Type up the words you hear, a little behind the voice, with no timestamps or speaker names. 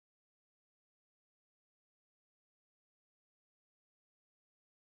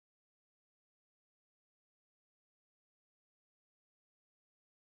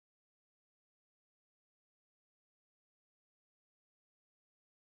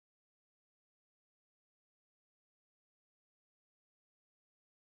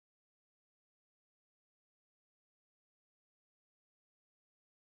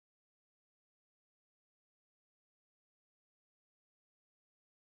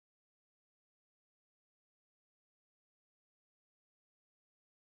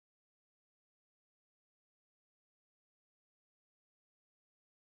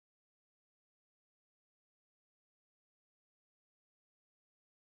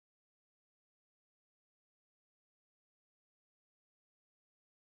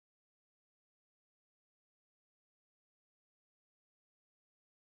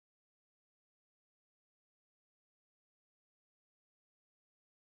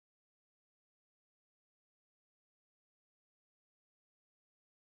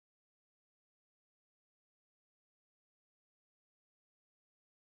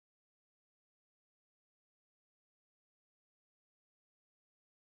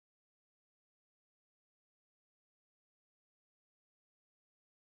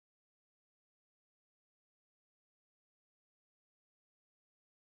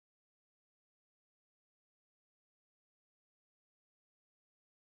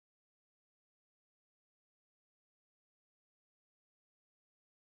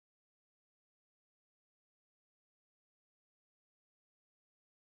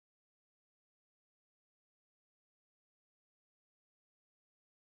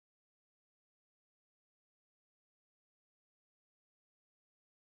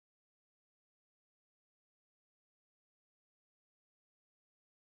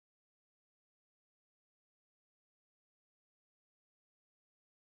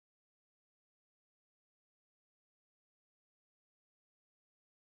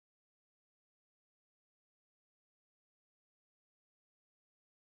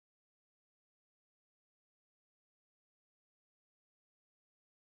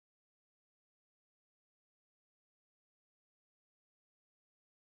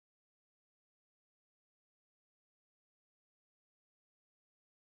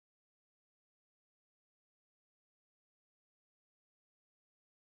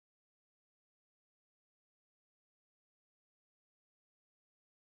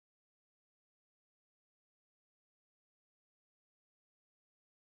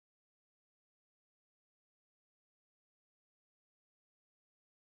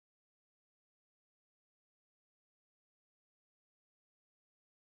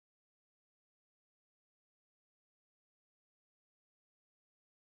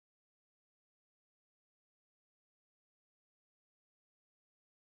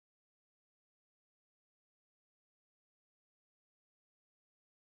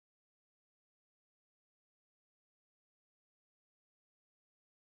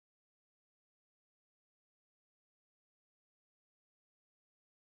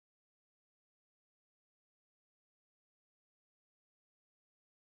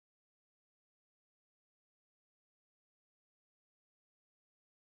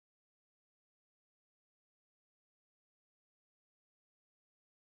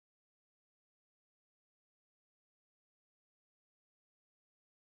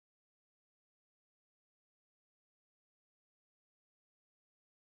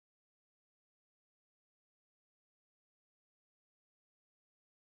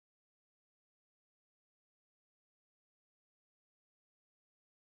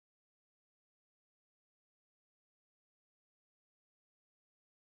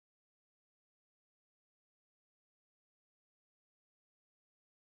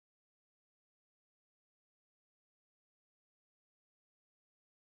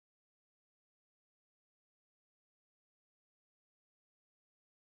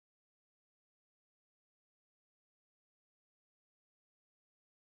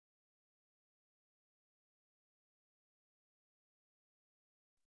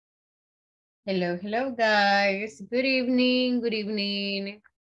Hello, hello, guys. Good evening, good evening.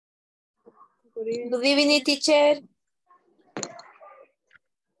 Good evening, teacher.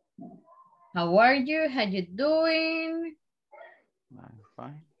 How are you? How you doing? I'm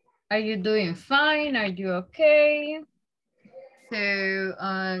fine. Are you doing fine? Are you okay?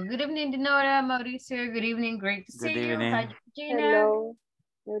 So, good evening, Dinora, Mauricio. Good evening, great to Good see you. evening. Hi, Gina. Hello,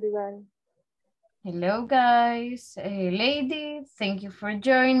 everyone. Hello, guys. Ladies, thank you for Good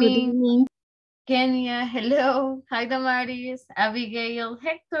joining. evening. Kenya, hello. Hi, Damaris, Abigail,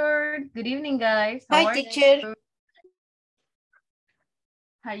 Hector. Good evening, guys. How Hi, are teacher. you?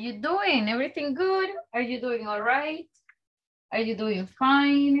 How you doing? Everything good? Are you doing all right? Are you doing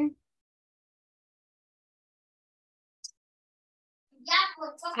fine?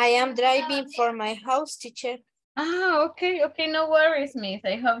 I am driving for my house, teacher. Ah, okay, okay, no worries, miss.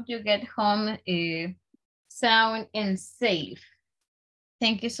 I hope you get home sound and safe.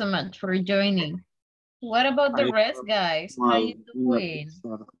 Thank you so much for joining. What about the rest, guys? How you doing?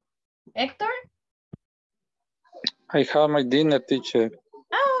 Hector? I have my dinner, teacher.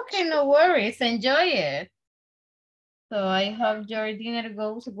 Oh, okay, no worries. Enjoy it. So I hope your dinner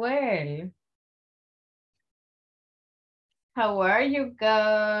goes well. How are you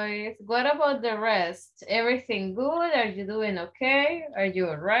guys? What about the rest? Everything good? Are you doing okay? Are you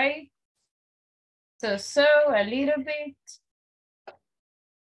all right? So, a little bit.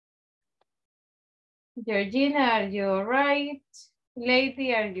 Georgina, are you all right?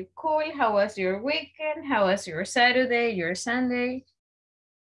 Lady, are you cool? How was your weekend? How was your Saturday, your Sunday?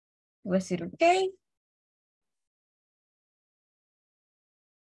 Was it okay?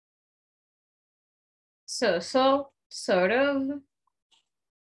 So, sort of.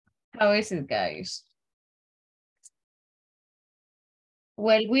 How is it, guys?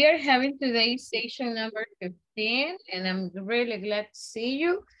 Well, we are having today's session number 15, and I'm really glad to see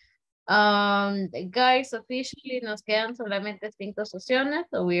you. Guys, officially nos quedan solamente 5 sesiones,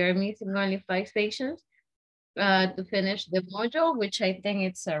 so we are missing only 5 sessions to finish the module, which I think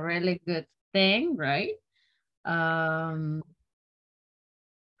it's a really good thing, right?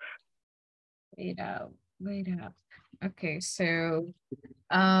 Wait up. Okay, so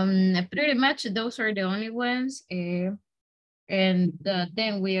pretty much those are the only ones, and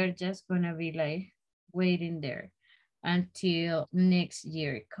then we are just gonna be like waiting there until next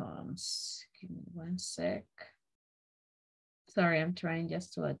year comes. Give me one sec. Sorry, I'm trying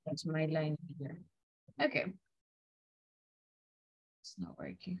just to attach my line here. Okay. It's not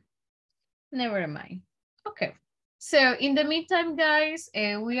working. Never mind. Okay. So in the meantime, guys,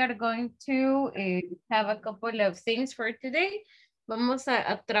 we are going to have a couple of things for today. Vamos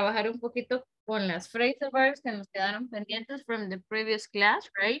a trabajar un poquito con las phrasal verbs que nos quedaron pendientes from the previous class,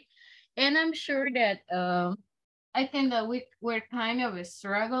 right? And I'm sure that I think that we're kind of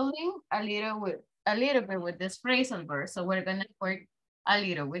struggling a little bit with this phrasal verbs, so we're gonna work a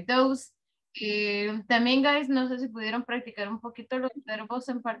little with those. También, guys, no sé si pudieron practicar un poquito los verbos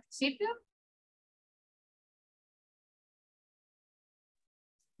en participio.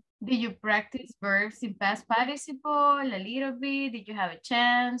 Did you practice verbs in past participle a little bit? Did you have a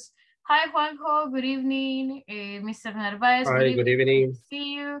chance? Hi, Juanjo. Good evening. Mr. Narvaez. Hi, good evening.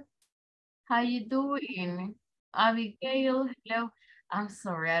 See you. How you doing? Abigail, hello. I'm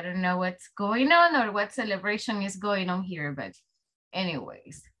sorry, I don't know what's going on or what celebration is going on here, but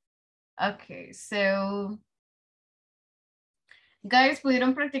anyways. Okay, so guys,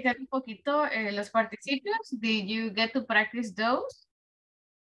 ¿pudieron practicar un poquito los participios? Did you get to practice those?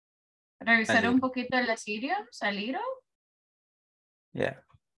 ¿Revisar un poquito las idioms, a little? Yeah.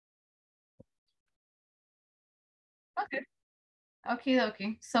 Okay.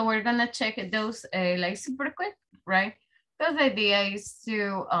 Okay. So we're gonna check those like super quick, right? Because the idea is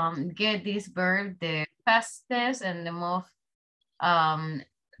to get this verb the fastest and the most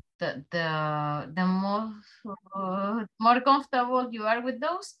the more comfortable you are with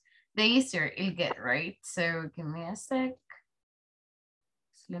those, the easier it'll get, right? So give me a sec.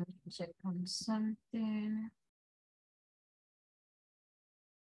 So let me check on something.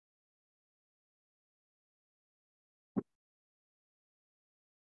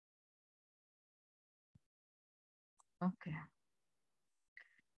 Okay.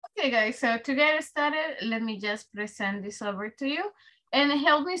 Okay, guys, so to get started, let me just present this over to you and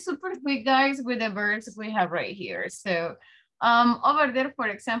help me super quick, guys, with the verbs we have right here. So over there, for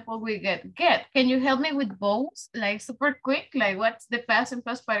example, we get. Can you help me with both, like super quick? Like what's the past and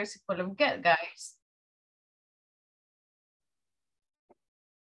past participle of get, guys?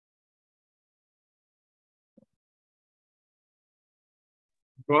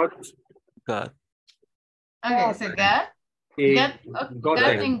 Got. Got. Okay, so got.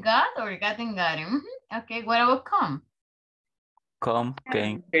 Gotten, got, or gotten, gotten. Okay, what about come? Come,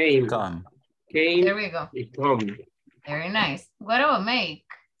 came, come. There we go. Come. Very nice. What about make?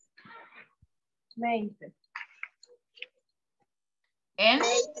 Made. And?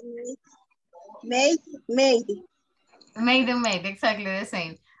 Made. Made, exactly the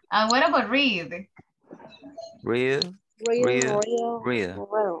same. What about read? Read.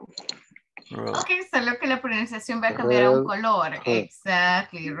 Ok, solo que la pronunciación va a cambiar a un color.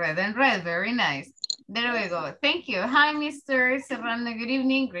 Exactly, red and red, very nice. There we go. Thank you. Hi, Mr. Serrano. Good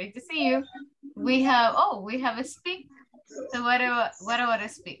evening. Great to see you. We have a speak. So what about a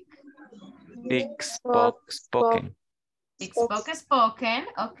speak? Speak, spoken. Speak, spoken.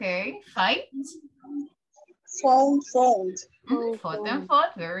 Okay. Fight. Phone. Fought and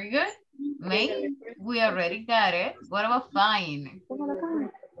fought. Very good. Make, we already got it. What about fine?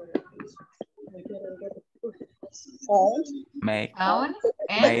 Make. Found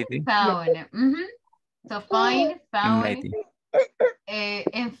and Made. found. So find, found, Made.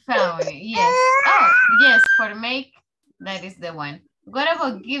 and found. Yes. Oh, yes, for make, that is the one. What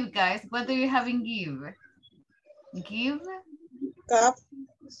about give, guys? What do you have in give? Give? Cup.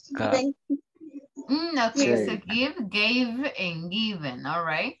 Okay, so give, gave, and given. All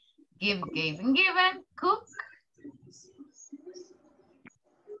right. Give, gave, and given. Cook.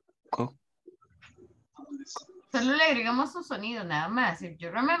 Cook. Solo le agregamos un sonido nada más. If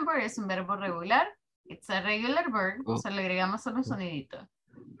you remember, es un verbo regular. It's a regular verb. Cook. Solo le agregamos solo un sonidito.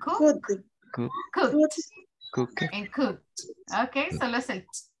 Cook. Cook. Cooked. Cook. And cooked. Okay, solo es el t.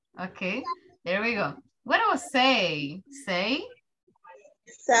 Okay, there we go. What about say? Say?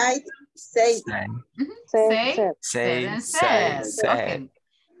 Say. Say. Say. And Say. said. Okay,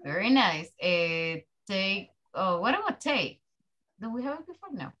 very nice. Take. Oh, what about take? Do we have it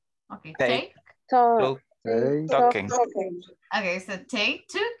before? No. Okay, take. Talk. Talking. Okay, so take,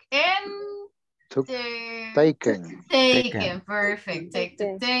 took, and Taken. Perfect. Take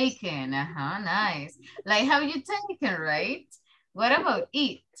to taken. Nice. Like how you taken, right? What about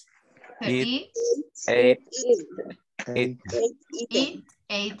eat? So Eat. ate, Eat.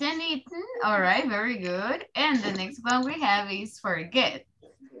 ate and eaten. All right, very good. And the next one we have is forget.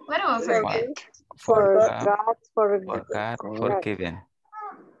 What about forget? Forgot. Forgiven.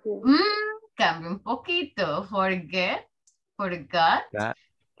 Cambia un poquito. Forget, forgot,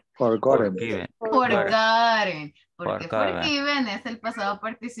 Forgiven. forgotten. Porque Forgotten. forgiven es el pasado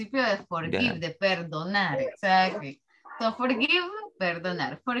participio de forgive, de perdonar. Exactly. So forgive,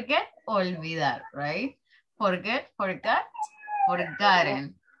 perdonar. Forget, olvidar, right? Forget, forgot,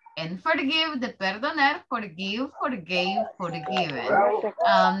 forgotten. And forgive, de perdonar, forgive, forgave, forgiven.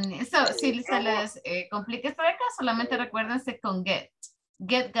 So, si se les complica esto de acá, solamente recuérdense con get.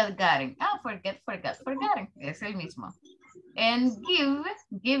 Get, got, gotten. Forget, forgot, forgotten. Es el mismo. And give,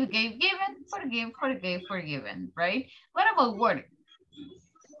 gave, given, forgive, forgave, forgiven, right? What about work?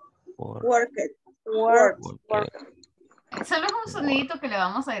 Work. Solo es un sonidito que le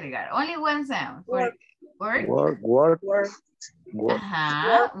vamos a agregar. Only one sound. Work. Work. Word.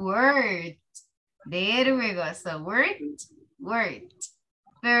 There we go. So word.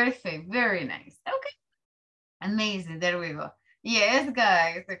 Perfect. Very nice. Okay. Amazing. There we go. Yes,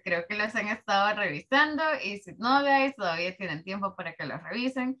 guys. Creo que los han estado revisando. Y si no, guys, todavía tienen tiempo para que los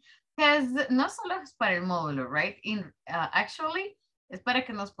revisen. Because no solo es para el módulo, right? Actually, es para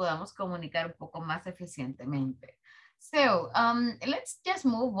que nos podamos comunicar un poco más eficientemente. So, let's just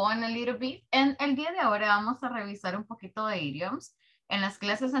move on a little bit. And el día de ahora vamos a revisar un poquito de idioms. En las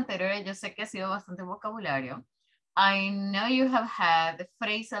clases anteriores yo sé que ha sido bastante vocabulario. I know you have had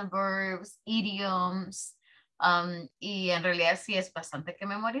phrasal verbs, idioms, y en realidad sí es bastante que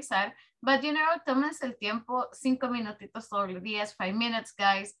memorizar. But you know, tómense el tiempo, 5 minutitos todos los días, 5 minutes,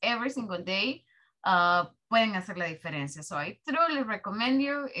 guys, every single day. Pueden hacer la diferencia. So I truly recommend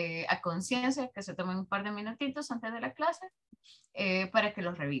you a conciencia que se tomen un par de minutitos antes de la clase para que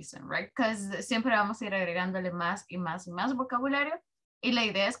los revisen, right? Because siempre vamos a ir agregándole más y más y más vocabulario y la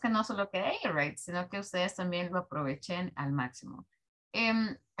idea es que no solo quede ahí, right? Sino que ustedes también lo aprovechen al máximo.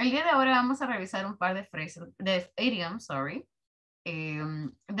 El día de ahora vamos a revisar un par de phrases, de idioms, sorry.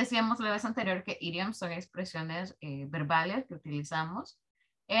 Decíamos la vez anterior que idioms son expresiones verbales que utilizamos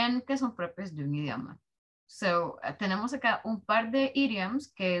que son propios de un idioma. So, tenemos acá un par de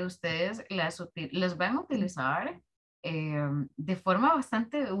idioms que ustedes los van a utilizar de forma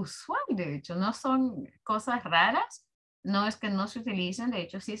bastante usual, de hecho, no son cosas raras, no es que no se utilicen, de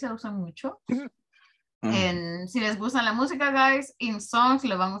hecho sí se usan mucho. Si les gusta la música, guys, in songs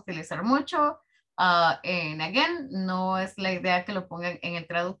lo van a utilizar mucho. Again, no es la idea que lo pongan en el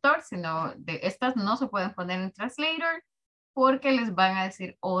traductor, sino de estas no se pueden poner en translator. porque les van a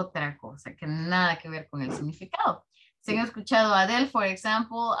decir otra cosa que nada que ver con el significado. Si han escuchado a Adele, por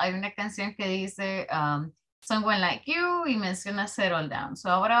ejemplo, hay una canción que dice Someone Like You y menciona settle down. So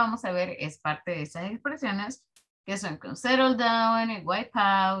ahora vamos a ver, es parte de esas expresiones que son con settle down, wipe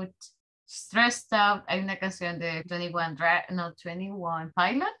out, stressed out. Hay una canción de 21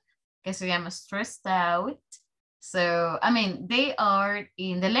 Pilot que se llama Stressed Out. So, I mean, they are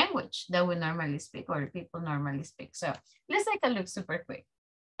in the language that we normally speak or people normally speak. So, let's take a look super quick.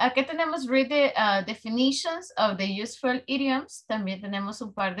 Aquí tenemos read the definitions of the useful idioms. También tenemos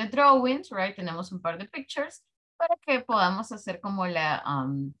un par de drawings, right? Tenemos un par de pictures para que podamos hacer como el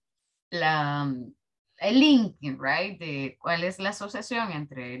linking, right? De cuál es la asociación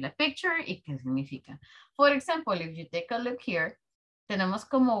entre la picture y qué significa. For example, if you take a look here, tenemos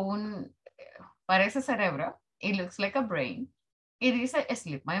como un, parece cerebro. It looks like a brain. Y dice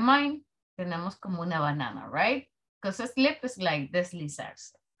sleep my mind. Tenemos como una banana, right? Because sleep is like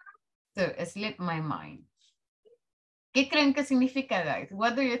deslizarse. So sleep my mind. ¿Qué creen que significa, guys?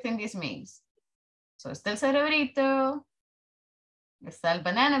 What do you think this means? So está el cerebrito, está el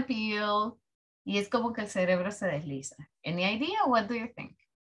banana peel, y es como que el cerebro se desliza. Any idea? What do you think?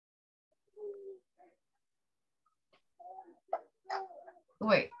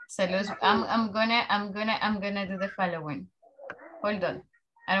 Wait, I'm gonna do the following. Hold on.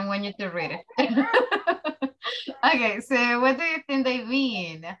 I don't want you to read it. Okay, so what do you think they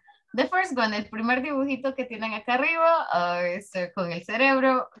mean? The first one, el primer dibujito que tienen acá arriba, es con el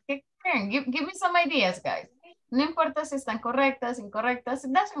cerebro. ¿Qué creen? Give me some ideas, guys. No importa si están correctas, incorrectas,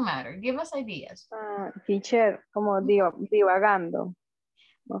 it doesn't matter. Give us ideas. Teacher, como divagando.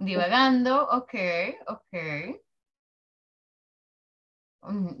 No sé. Divagando, okay.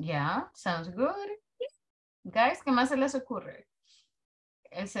 Yeah, sounds good. Guys, ¿qué más se les ocurre?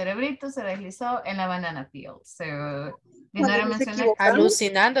 El cerebrito se deslizó en la banana peel. So, Dinora menciona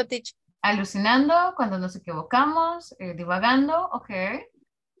Alucinando, teacher. alucinando cuando nos equivocamos, divagando, ok.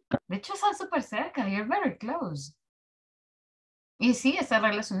 De hecho, están súper cerca. You're very close. Y sí, está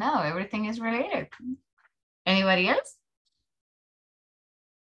relacionado. Everything is related. Anybody else?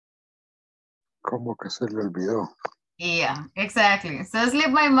 ¿Cómo que se le olvidó? Yeah, exactly. So sleep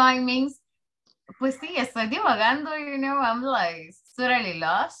my mind means, pues sí, estoy divagando, you know, I'm like totally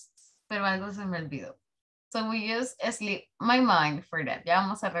lost, pero algo se me olvidó. So we use sleep my mind for that. Ya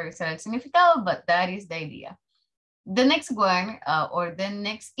vamos a revisar el significado, but that is the idea. The next one, or the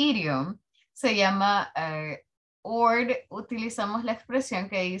next idiom, se llama, or utilizamos la expresión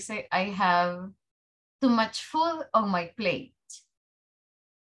que dice, I have too much food on my plate.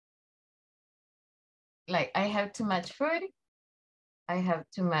 Like, I have too much food. I have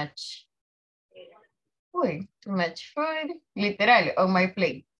too much, too much food, literal, on my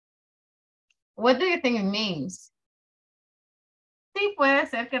plate. What do you think it means? Sí, puede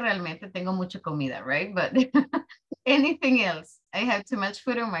ser que realmente tengo mucha comida, right? But anything else? I have too much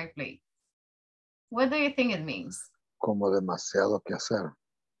food on my plate. What do you think it means? Como demasiado que hacer.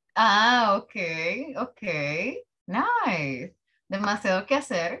 Ah, ok. Nice. Demasiado que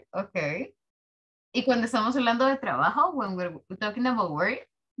hacer, ok. Y cuando estamos hablando de trabajo, when we're talking about work,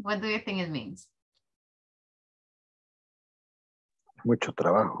 what do you think it means? Mucho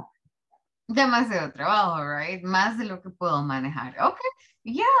trabajo. Demasiado trabajo, right? Más de lo que puedo manejar. Okay,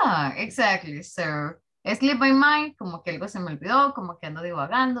 yeah, exactly. So, sleep my mind, como que algo se me olvidó, como que ando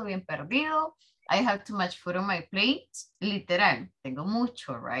divagando, bien perdido. I have too much food on my plate. Literal, tengo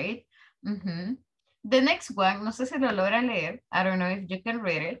mucho, right? The next one, no sé si lo logran leer. I don't know if you can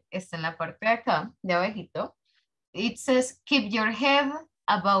read it. Está en la parte de acá, de abajito. It says, keep your head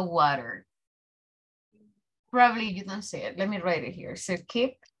above water. Probably you don't see it. Let me write it here. So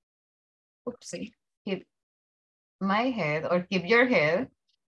keep my head, or keep your head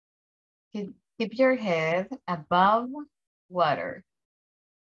above water.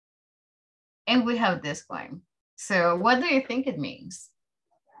 And we have this one. So what do you think it means?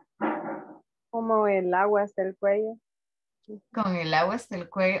 Como el agua hasta el cuello. Con el agua hasta el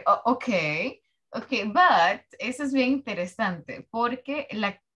cuello. Oh, ok, but eso es bien interesante porque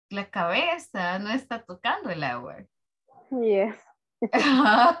la cabeza no está tocando el agua. Yes.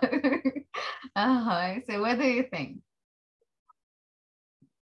 So what do you think?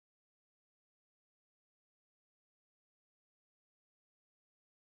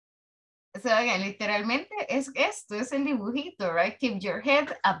 So, again, literalmente es esto, es el dibujito, right? Keep your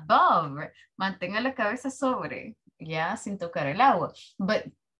head above. Mantenga la cabeza sobre, ya, sin tocar el agua. But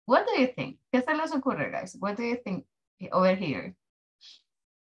what do you think? ¿Qué se les ocurre, guys? What do you think over here?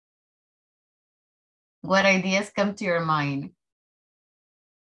 What ideas come to your mind?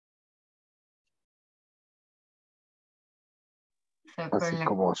 So, Así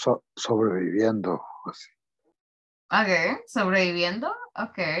como sobreviviendo. Así. Ok, sobreviviendo,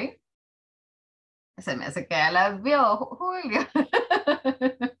 ok. Se me hace que ya las vio, Julio.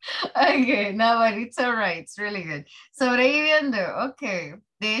 Okay, no, but it's all right. It's really good. Sobreviviendo, ok.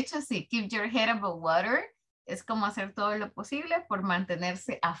 De hecho, sí, keep your head above water es como hacer todo lo posible por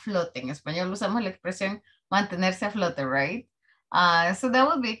mantenerse a flote. En español usamos la expresión mantenerse a flote, right? So that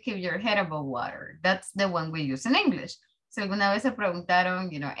would be keep your head above water. That's the one we use in English. Si alguna vez se preguntaron,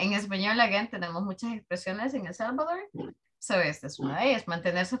 en español, again, tenemos muchas expresiones en El Salvador. So esta es una de ellas.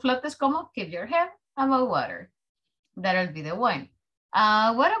 Mantenerse a flote es como keep your head above water. That'll be the one.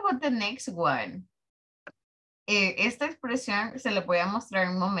 What about the next one? Esta expresión se la voy a mostrar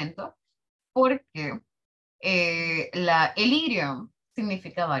en un momento porque el idiom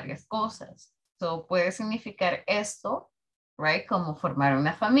significa varias cosas. So puede significar esto, right? Como formar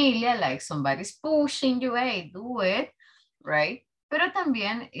una familia, like somebody's pushing you, hey, do it, right? Pero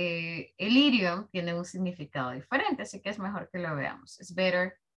también el idiom tiene un significado diferente, así que es mejor que lo veamos. It's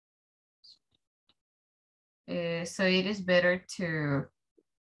better. So it is better to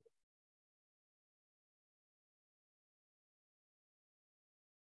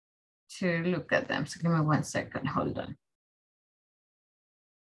look at them. So give me 1 second, hold on.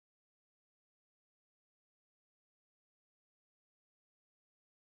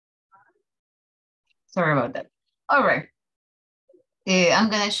 Sorry about that. All right. I'm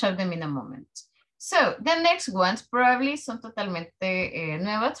going to show them in a moment. So the next ones probably son totalmente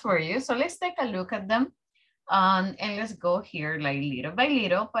nuevas for you. So let's take a look at them. And let's go here like little by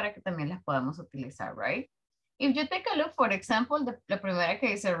little para que también las podamos utilizar, right? If you take a look, for example, la primera que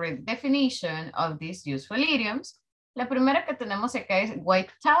dice read definition of these useful idioms, la primera que tenemos acá es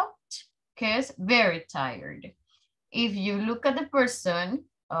wiped out, que es very tired. If you look at the person,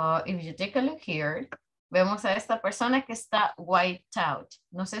 if you take a look here, vemos a esta persona que está wiped out.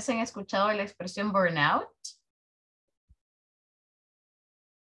 No sé si han escuchado la expresión burnout.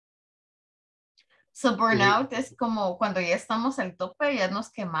 So burnout es como cuando ya estamos al tope, ya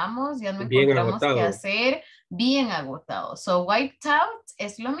nos quemamos, ya no encontramos qué hacer, bien agotado. So wiped out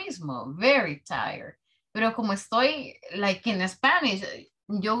es lo mismo, very tired. Pero como estoy, like in Spanish,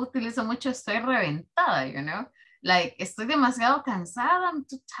 yo utilizo mucho estoy reventada, you know? Like estoy demasiado cansada, I'm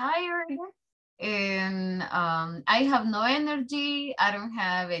too tired. And I have no energy, I don't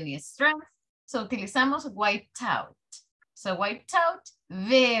have any strength. So utilizamos wiped out. So wiped out,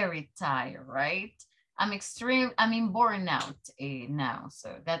 very tired, right? I'm in burnout now, so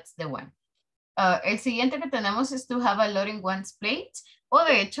that's the one. El siguiente que tenemos es to have a lot in one's plate, o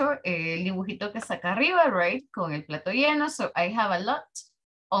de hecho, el dibujito que está acá arriba, right, con el plato lleno, so I have a lot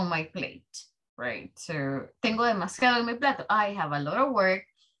on my plate, right, so tengo demasiado en mi plato, I have a lot of work,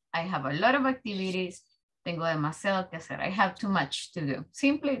 I have a lot of activities, tengo demasiado que hacer, I have too much to do,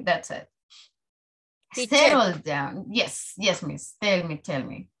 simply, that's it. Teacher. Settle down. Yes, miss. Tell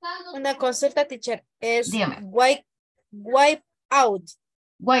me. Una consulta, teacher. Es dígame. Wipe out.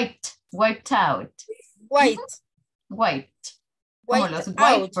 Wiped out. Wiped. Como los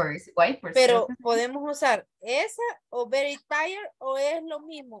wipers. Pero podemos usar esa o very tired o es lo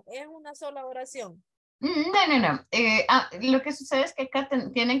mismo. Es una sola oración. No. Lo que sucede es que acá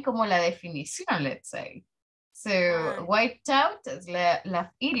tienen como la definición, let's say. So, wiped out es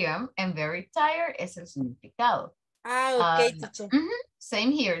la idiom and very tired es el significado. Ok, teacher.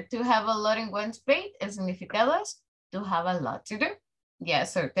 Same here. To have a lot in one's plate, el significado es to have a lot to do. Yeah,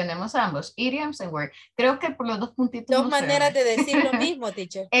 so tenemos ambos, idioms and word. Creo que por los dos puntitos. Dos maneras de decir lo mismo,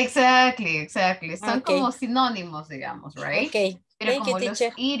 teacher. Exactly. Son como sinónimos, digamos, right? Ok. Pero como los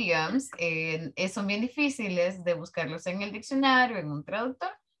idioms son bien difíciles de buscarlos en el diccionario, en un traductor,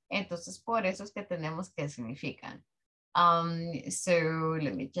 entonces por eso es que tenemos qué significan. So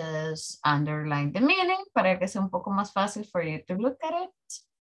let me just underline the meaning para que sea un poco más fácil for you to look at it.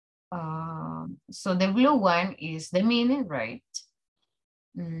 So the blue one is the meaning, right?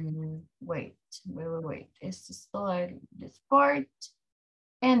 Wait. This is this part.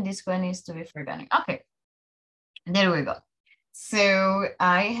 And this one is to be forgotten. Okay. There we go. So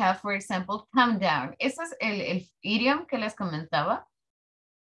I have, for example, calm down. Ese es el idiom que les comentaba.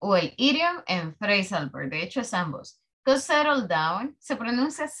 O el idiom en phrasal verb. De hecho, es ambos. Because settle down, se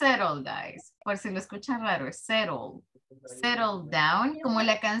pronuncia settle, guys. Por si lo escuchan raro, es settle. Settle down, como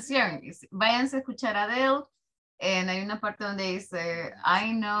la canción. Váyanse a escuchar a Adele. Hay una parte donde dice,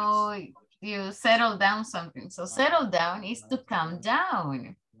 I know you settle down something. So settle down is to calm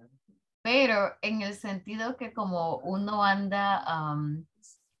down. Pero en el sentido que como uno anda,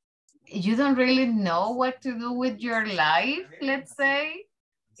 you don't really know what to do with your life, let's say.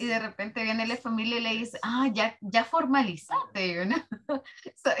 y de repente viene la familia y le dice, ya formalizaste, you know?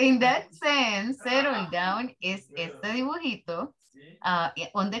 So in that sense, settle down es este dibujito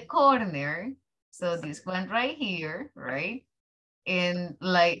on the corner. So this one right here, right? And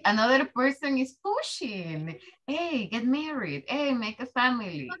like another person is pushing, hey, get married, hey, make a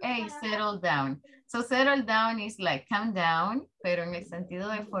family, hey, settle down. So settle down is like calm down, pero en el sentido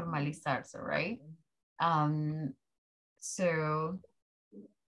de formalizarse, right? So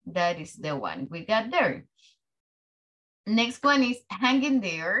that is the one we got there. Next one is hanging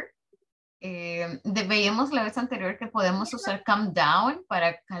there. Veíamos la vez anterior que podemos usar calm down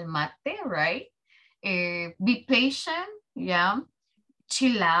para calmarte, right? Be patient, yeah.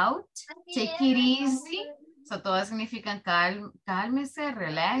 Chill out, take it easy. So todas significan cálmese,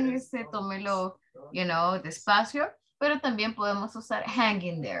 relájese, tómelo, you know, despacio. Pero también podemos usar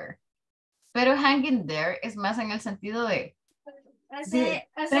hanging there. Pero hanging there es más en el sentido de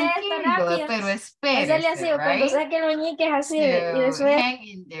tranquilo, pero espérese, right? So,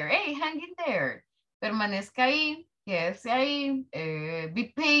 hanging there, hey, hanging there. Permanezca ahí, quédese ahí,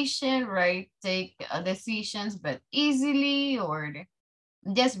 be patient, right? Take decisions, but easily, or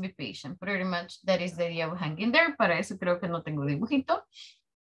just be patient. Pretty much that is the idea of hanging there. Para eso creo que no tengo dibujito.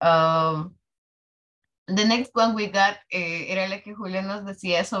 The next one we got era la que Julia nos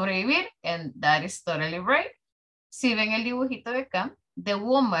decía sobrevivir, and that is totally right. Si ven el dibujito de acá, the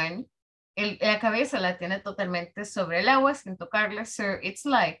woman, la cabeza la tiene totalmente sobre el agua sin tocarla. So it's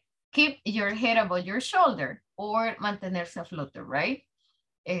like keep your head above your shoulder or mantenerse a flote, right?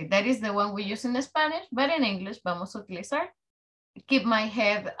 That is the one we use in Spanish, but in English vamos a utilizar keep my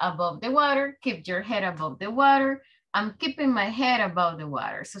head above the water, keep your head above the water. I'm keeping my head above the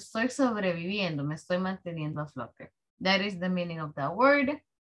water. So estoy sobreviviendo, me estoy manteniendo a flote. That is the meaning of that word.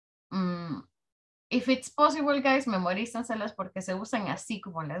 If it's possible, guys, memorízanselas porque se usan así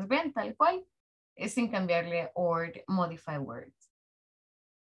como las ven, tal cual, sin cambiarle or modify words.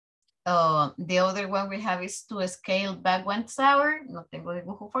 The other one we have is to scale back 1 hour. No tengo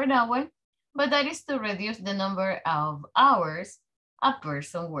dibujo for that one, but that is to reduce the number of hours a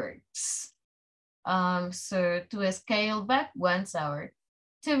person works. So to scale back 1 hour.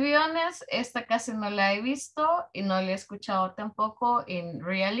 To be honest, esta casi no la he visto y no la he escuchado tampoco in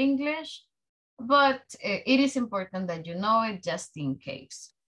real English, but it is important that you know it just in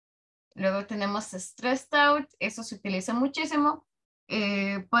case. Luego tenemos stressed out, eso se utiliza muchísimo.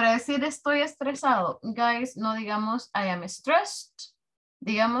 Para decir estoy estresado, guys, no digamos I am stressed,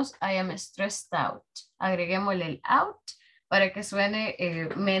 digamos I am stressed out. Agreguémosle el out para que suene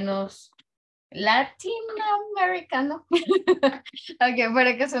menos latinoamericano. Ok,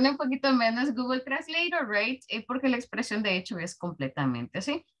 para que suene un poquito menos Google Translator, right? Porque la expresión de hecho es completamente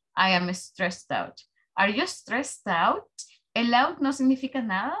así. I am stressed out. Are you stressed out? El out no significa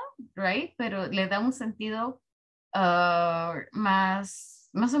nada, right? Pero le da un sentido más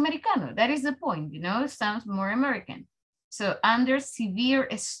americano. That is the point, you know? It sounds more American. So, under severe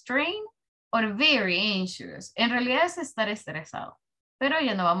strain or very anxious. En realidad es estar estresado. Pero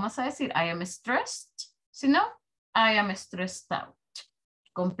ya no vamos a decir I am stressed, sino I am stressed out.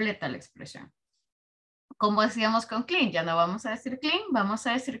 Completa la expresión. Como decíamos con clean, ya no vamos a decir clean, vamos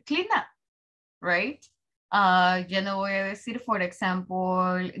a decir clean up, right? Ya no voy a decir, for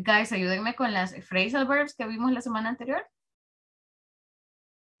example, guys, ayúdenme con las phrasal verbs que vimos la semana anterior.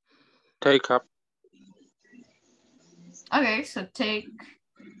 Take up. Okay, so take,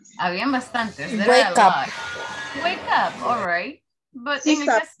 habían bastantes. Wake up. Wake up, all right. But in el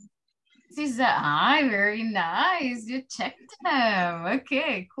caso, very nice, you checked them.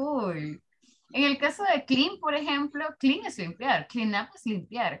 Okay, cool. En el caso de clean, por ejemplo, clean es limpiar, clean up es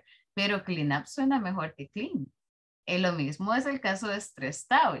limpiar, pero clean up suena mejor que clean. Lo mismo es el caso de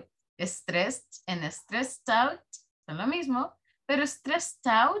stressed out. Stressed and stressed out son lo mismo, pero stressed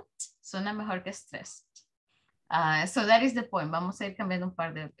out suena mejor que stressed. So that is the point. Vamos a ir cambiando un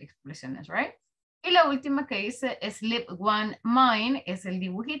par de expresiones, right? Y la última que dice slip one mind es el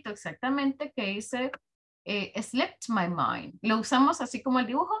dibujito exactamente que dice slipped my mind. Lo usamos así como el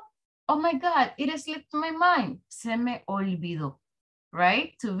dibujo. Oh my God, it slipped my mind. Se me olvidó,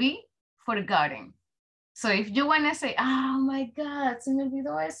 right? To be forgotten. So if you want to say, oh my God, se me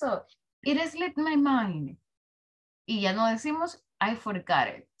olvidó eso. It slipped my mind. Y ya no decimos, I forgot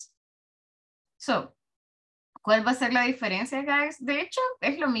it. So, ¿cuál va a ser la diferencia, guys? De hecho,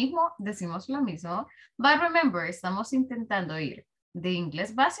 es lo mismo, decimos lo mismo. But remember, estamos intentando ir de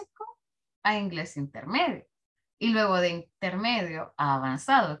inglés básico a inglés intermedio. Y luego de intermedio a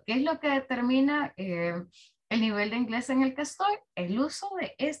avanzado. ¿Qué es lo que determina el nivel de inglés en el que estoy? El uso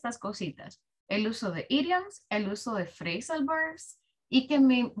de estas cositas. El uso de idioms, el uso de phrasal verbs y que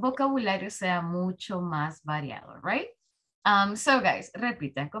mi vocabulario sea mucho más variado, right? So guys,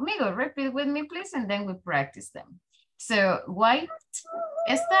 repitan conmigo. Repeat with me, please, and then we practice them. So, white,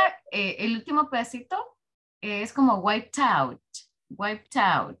 el último pedacito es como wiped out. Wiped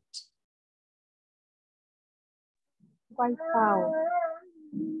out. Wiped out.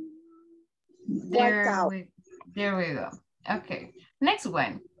 There we go. Okay. Next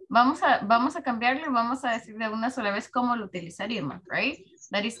one. Vamos a cambiarlo, vamos a decir de una sola vez cómo lo utilizaríamos, right?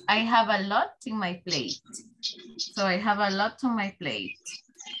 That is, I have a lot in my plate. So I have a lot on my plate.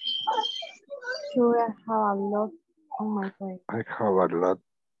 Sure, I have a lot on my plate. I have a lot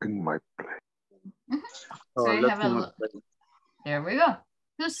in my plate. So I have a lot. There we go.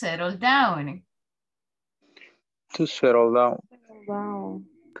 To settle down. To settle down. Wow.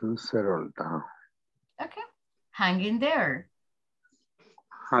 To settle down. Okay. Hanging there.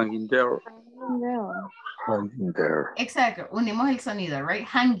 Hanging there. Hanging there. Exacto. Unimos el sonido, right?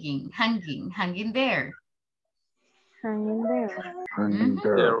 Hanging, hanging, hanging there. Hanging there. Hanging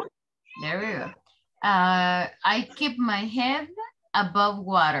there. There we go. I keep my head above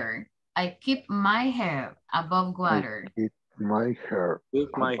water. I keep my head above water. I keep my hair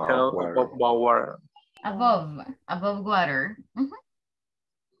Keep my above head water. above water. Above water.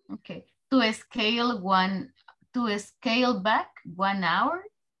 Okay. To scale back 1 hour.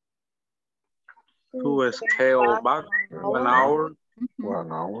 To scale back 1 hour.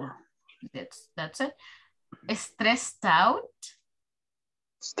 1 hour. That's it. Stressed out.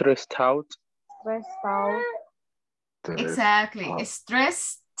 Stressed out. Stressed out. Exactly. Out.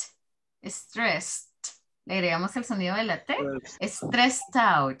 Stressed. Le agregamos el sonido de la T. Stressed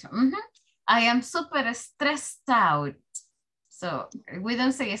out. I am super stressed out. So we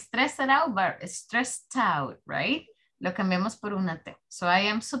don't say stressed out, but stressed out, right? Lo cambiamos por una T. So I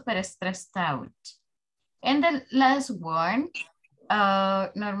am super stressed out. And the last one,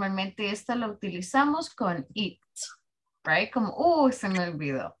 normalmente esta la utilizamos con it, right? Como, se me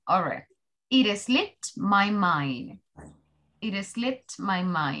olvidó. All right. It slipped my mind. It slipped my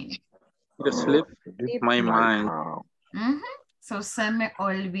mind. It slipped my mind. So se me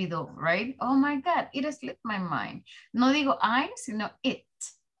olvidó, right? Oh my God, it slipped my mind. No digo I, sino it.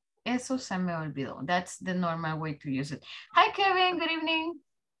 Eso se me olvidó. That's the normal way to use it. Hi, Kevin. Good evening.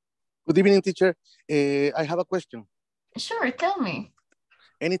 Good evening, teacher. I have a question. Sure, tell me.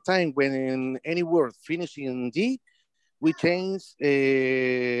 Anytime when in any word finishing in D, we change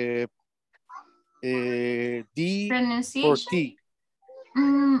D for T.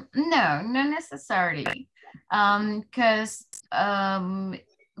 No, not necessarily. Because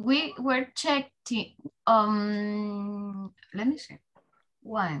we were checking, let me see.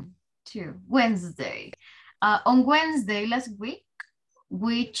 1, 2, Wednesday. On Wednesday last week,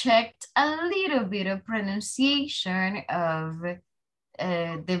 we checked a little bit of pronunciation of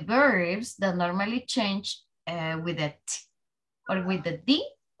the verbs that normally change with a T or with the D,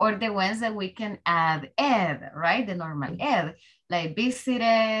 or the ones that we can add ed, right? The normal ed, like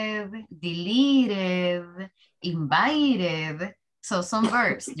visited, deleted, invited. So some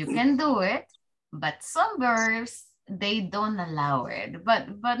verbs, you can do it, but some verbs, they don't allow it.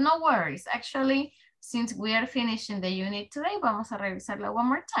 But no worries. Actually, since we are finishing the unit today, vamos a revisarla one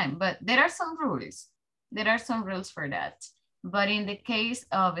more time. But there are some rules. There are some rules for that. But in the case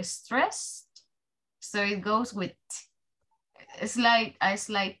of stressed, so it goes with a slight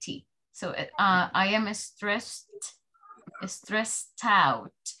T. So I am stressed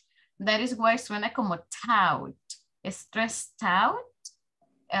out. That is why suena como tout. Stressed out.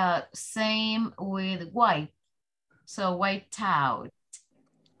 Same with white. So white out,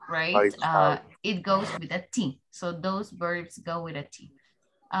 right? It goes with a T. So those verbs go with a T.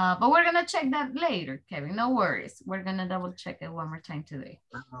 But we're gonna check that later, Kevin. No worries. We're gonna double check it one more time today.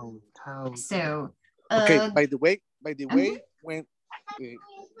 So okay. By the way, when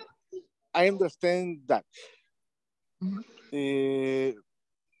I understand that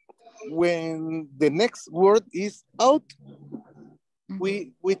when the next word is out,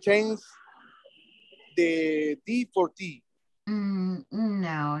 we change the D for T.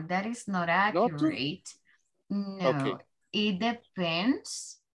 No, that is not accurate. No, okay. It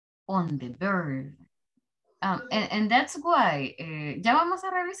depends on the verb. And that's why, ya vamos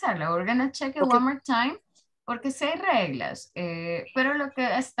a revisarlo. We're gonna check it one more time, porque sí hay reglas, pero lo que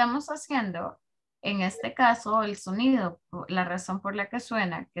estamos haciendo, en este caso, el sonido, la razón por la que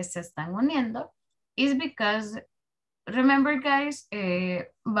suena que se están uniendo, is because, remember guys,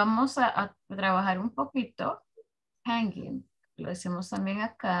 vamos a trabajar un poquito, hanging, lo hacemos también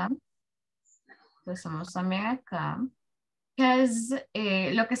acá, because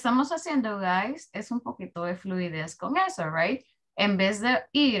lo que estamos haciendo, guys, es un poquito de fluidez con eso, right? En vez de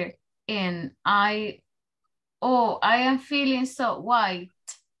ir en I am feeling so white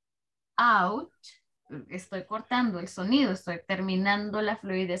out, estoy cortando el sonido, estoy terminando la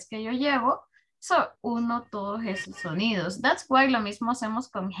fluidez que yo llevo, so uno todos esos sonidos. That's why lo mismo hacemos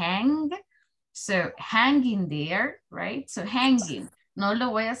con hang. So hanging there, right? So hanging. No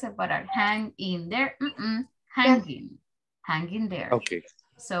lo voy a separar. Hang in there. Hanging. Hanging there. Okay.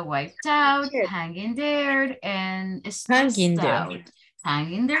 So wiped out, hanging there, and stressed Hanging there. out.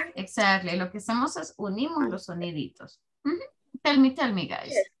 Hanging there, exactly. Lo que hacemos es unimos los soniditos. Tell me,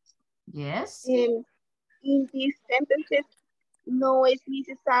 guys. Yes. In these sentences, no is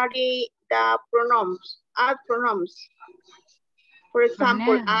necessary the pronouns, add pronouns. For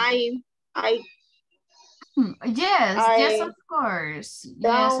example, Yes, of course.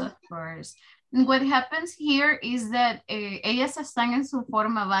 Yes, of course. What happens here is that ellas están en su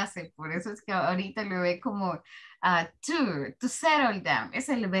forma base, por eso es que ahorita lo ve como to settle down, es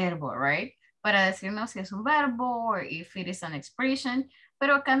el verbo, right? Para decirnos si es un verbo or if it is an expression,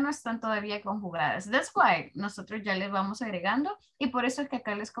 pero acá no están todavía conjugadas. That's why nosotros ya les vamos agregando y por eso es que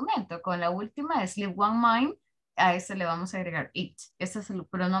acá les comento, con la última sleep one mind, a ese le vamos a agregar it. Ese es el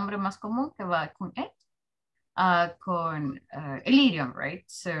pronombre más común que va con it. Con el idiom, right?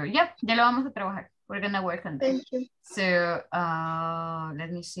 So, yeah, ya lo vamos a trabajar. We're gonna work on that. Thank you. So, let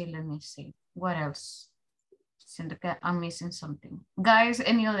me see. What else? Siento que I'm missing something. Guys,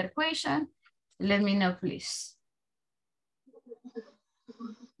 any other question? Let me know, please.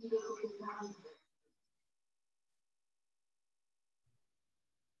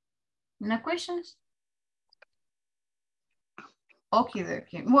 No questions? Okay.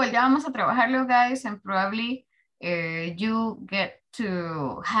 Well, ya vamos a trabajarlo, guys, and probably you get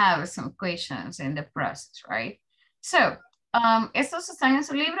to have some questions in the process, right? So, estos están en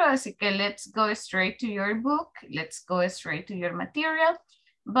su libro, así que let's go straight to your book. Let's go straight to your material.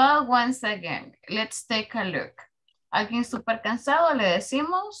 But once again, let's take a look. ¿Alguien súper cansado le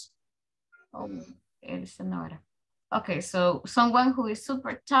decimos? Oh, ese no era. Okay, so someone who is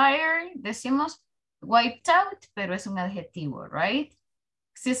super tired, decimos wiped out, pero es un adjetivo, right?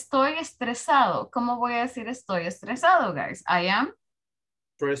 Si estoy estresado, ¿cómo voy a decir estoy estresado, guys? I am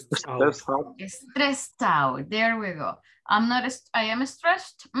Stressed out. stressed out. There we go. I am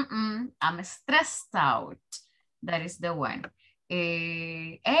stressed. I'm stressed out. That is the one.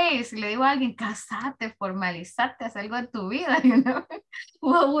 Hey, si le digo a alguien, casate, formalizate, haz algo en tu vida, you know?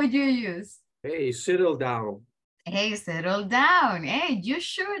 What would you use? Hey, settle down. Hey, settle down. Hey, you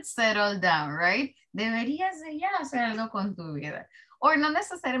should settle down, right? Deberías de ya hacer algo con tu vida. O no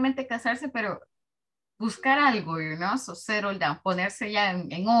necesariamente casarse, pero buscar algo, you know? So settle down, ponerse ya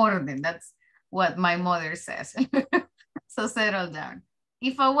en orden. That's what my mother says. So settle down.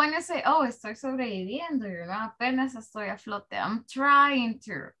 If I want to say, oh, estoy sobreviviendo, you know, apenas estoy a flote. I'm trying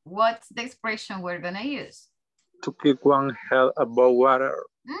to. What's the expression we're going to use? To keep one head above water.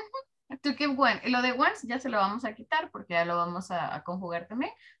 To keep one. Y lo de once ya se lo vamos a quitar porque ya lo vamos a conjugar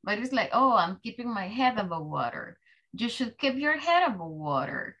también. But it's like, oh, I'm keeping my head above water. You should keep your head above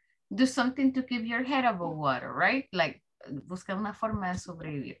water. Do something to keep your head above water, right? Like, buscar una forma de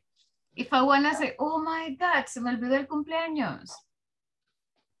sobrevivir. If I want to say, oh my God, se me olvidó el cumpleaños.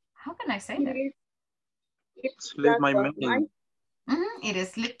 How can I say that? It Slipped my mind. It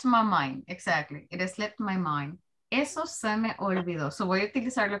slipped my mind. Exactly. It slipped my mind. Eso se me olvidó. So voy a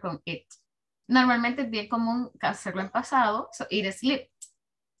utilizarlo con it. Normalmente es bien común hacerlo en pasado. So it slipped.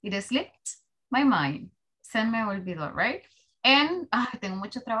 It slipped my mind. Se me olvidó, right? And tengo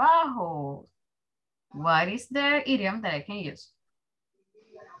mucho trabajo. What is the idiom that I can use?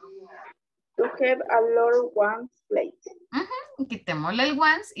 To have a lot of one's plate. Quitémosle el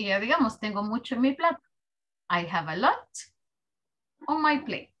once y ya digamos, tengo mucho en mi plato. I have a lot on my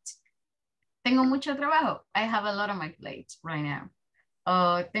plate. Tengo mucho trabajo. I have a lot on my plate right now.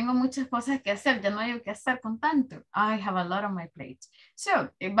 Tengo muchas cosas que hacer. Ya no hay que hacer con tanto. I have a lot on my plate.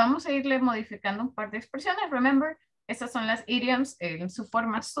 So, vamos a irle modificando un par de expresiones. Remember, esas son las idioms en su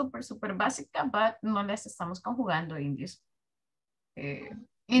forma súper básica, but no las estamos conjugando in this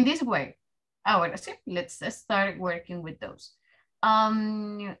way. Ahora sí, let's start working with those.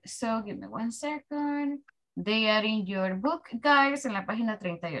 So, give me 1 second. They are in your book, guys, en la página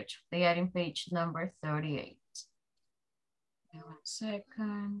 38. They are in page number 38. 1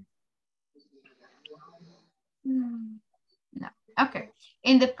 second. No. Okay.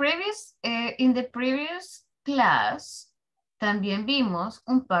 In the previous class, también vimos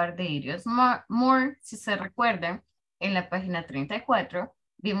un par de idioms more, si se recuerdan, en la página 34,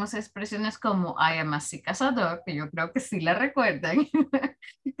 vimos expresiones como I am as sick as a dog, que yo creo que sí la recuerdan.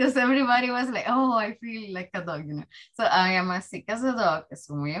 Because everybody was like, oh, I feel like a dog, you know. So I am as sick as a dog,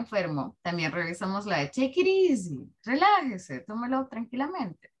 estoy muy enfermo. También revisamos la de take it easy, relájese, tómelo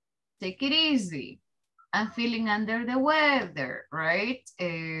tranquilamente. Take it easy. I'm feeling under the weather, right?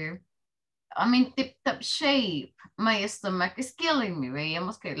 I'm in tip-top shape. My stomach is killing me.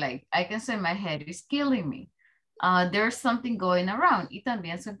 Veíamos que, like, I can say my head is killing me. There's something going around. Y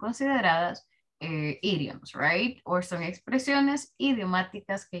también son consideradas idioms, right? O son expresiones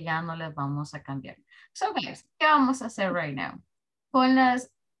idiomáticas que ya no les vamos a cambiar. So, guys, ¿qué vamos a hacer right now? Con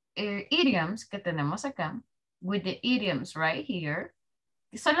las idioms que tenemos acá, with the idioms right here,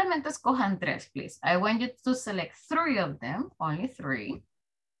 solamente escojan 3, please. I want you to select 3 of them, only 3.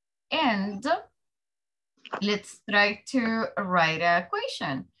 And let's try to write a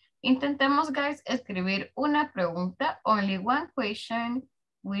question. Intentemos, guys, escribir una pregunta, only one question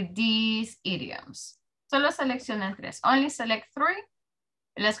with these idioms. Solo seleccionen 3. Only select 3.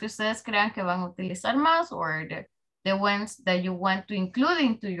 Las que ustedes crean que van a utilizar más, or the ones that you want to include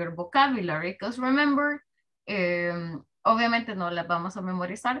into your vocabulary. Because remember, obviamente no las vamos a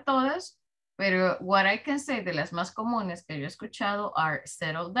memorizar todas, pero what I can say de las más comunes que yo he escuchado are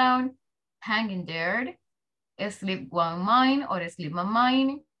settle down, hang in there, sleep one mind or sleep my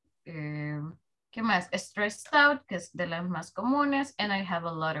mind. ¿Qué más? Stressed out, que es de las más comunes, and I have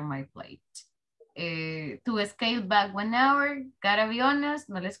a lot on my plate. To scale back 1 hour, gotta be honest,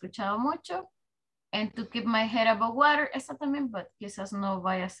 no la he escuchado mucho. And to keep my head above water, esa también, but quizás no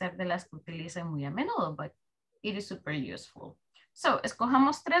vaya a ser de las que utilicen muy a menudo, but it is super useful. So,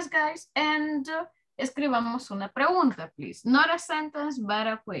 escojamos 3, guys, and escribamos una pregunta, please. Not a sentence, but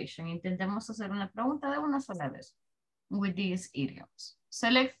a question. Intentemos hacer una pregunta de una sola vez with these idioms.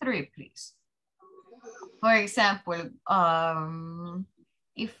 Select 3, please. For example,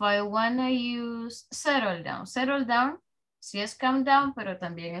 if I want to use settle down, sí es calm down, pero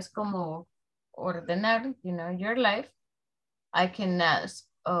también es como ordenar, you know, your life. I can ask,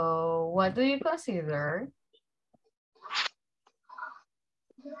 what do you consider?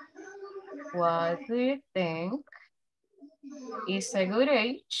 What do you think is a good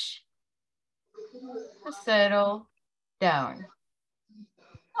age to settle down?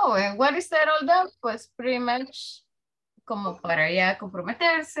 Oh, and what is settle down? Pues pretty much como para ya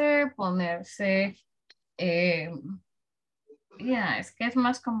comprometerse, ponerse, yeah, es que es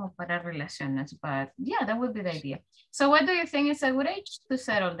más como para relaciones, but yeah, that would be the idea. So what do you think is a good age to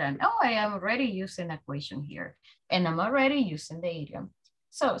settle down? Oh, I am already using a question here, and I'm already using the idiom.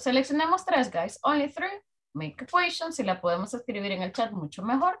 So, seleccionamos 3, guys, only 3, make a question, si la podemos escribir en el chat, mucho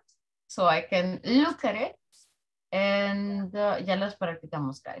mejor, so I can look at it, and ya las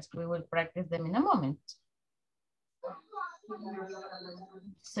practicamos, guys. We will practice them in a moment.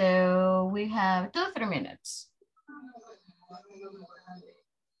 So, we have 2-3 minutes.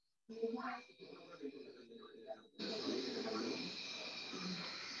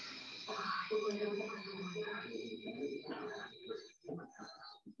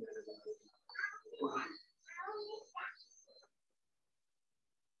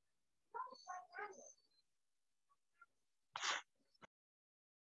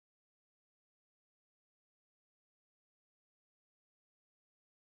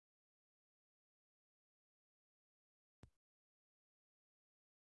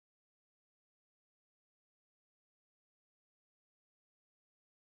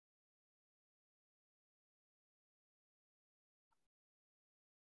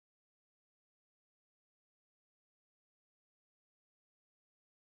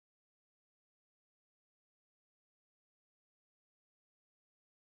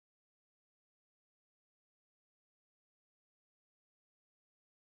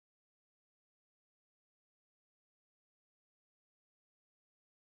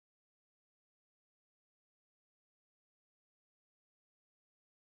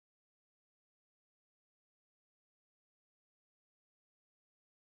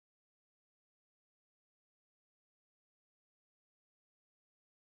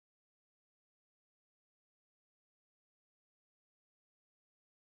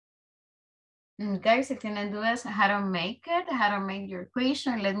 Guys, si tienen dudas how to make it, how to make your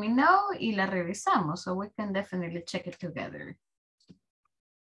equation, let me know y la revisamos so we can definitely check it together.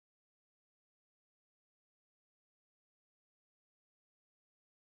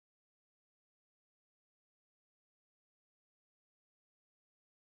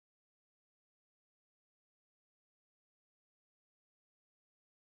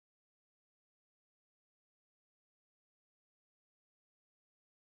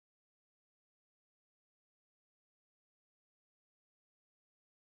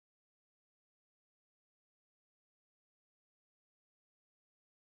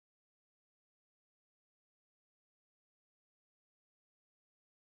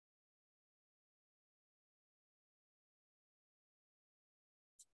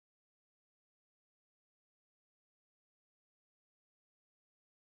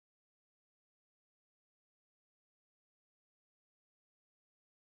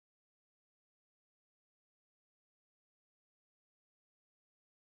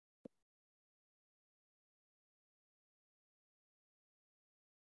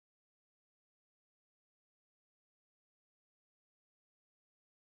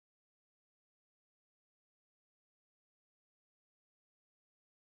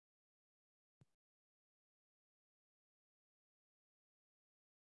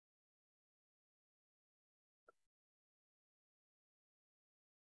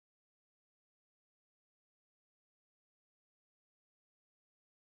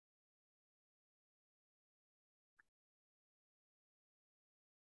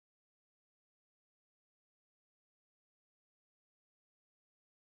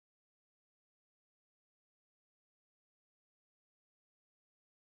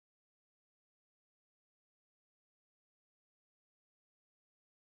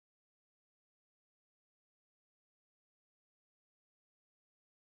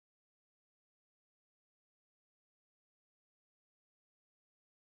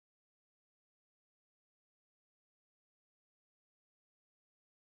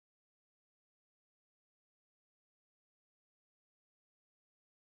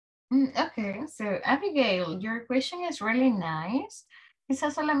 Okay, so Abigail, your question is really nice.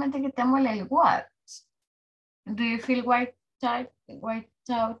 Quizás solamente quitémosle el what. Do you feel white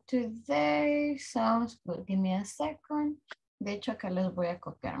out today? Sounds good. Give me a second. De hecho, acá les voy a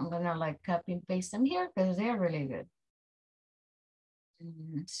copiar. I'm gonna like copy and paste them here because they're really good.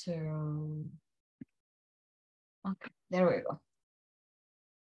 So, okay, there we go.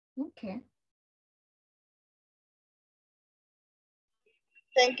 Okay.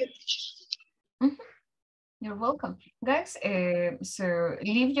 Thank you. You're welcome. Guys, so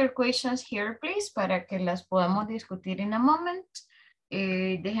leave your questions here, please, para que las podamos discutir in a moment.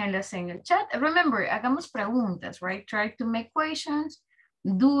 Déjenlas en el chat. Remember, hagamos preguntas, right? Try to make questions.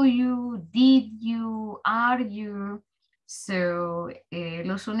 Do you, did you, are you? So,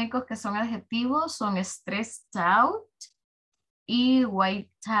 los únicos que son adjetivos son stressed out y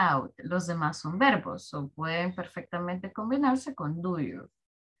wiped out. Los demás son verbos, so pueden perfectamente combinarse con do you.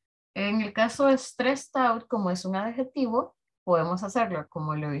 En el caso de stressed out, como es un adjetivo, podemos hacerlo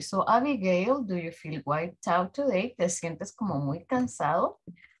como lo hizo Abigail. Do you feel wiped out today? ¿Te sientes como muy cansado?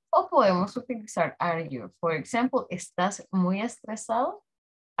 O podemos utilizar are you. For example, ¿estás muy estresado?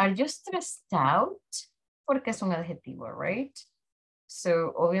 Are you stressed out? Porque es un adjetivo, right?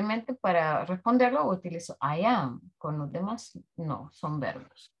 So, obviamente para responderlo utilizo I am. Con los demás, no, son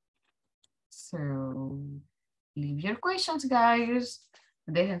verbos. So, leave your questions, guys.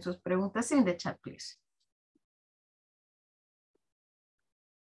 Dejen sus preguntas in the chat, please.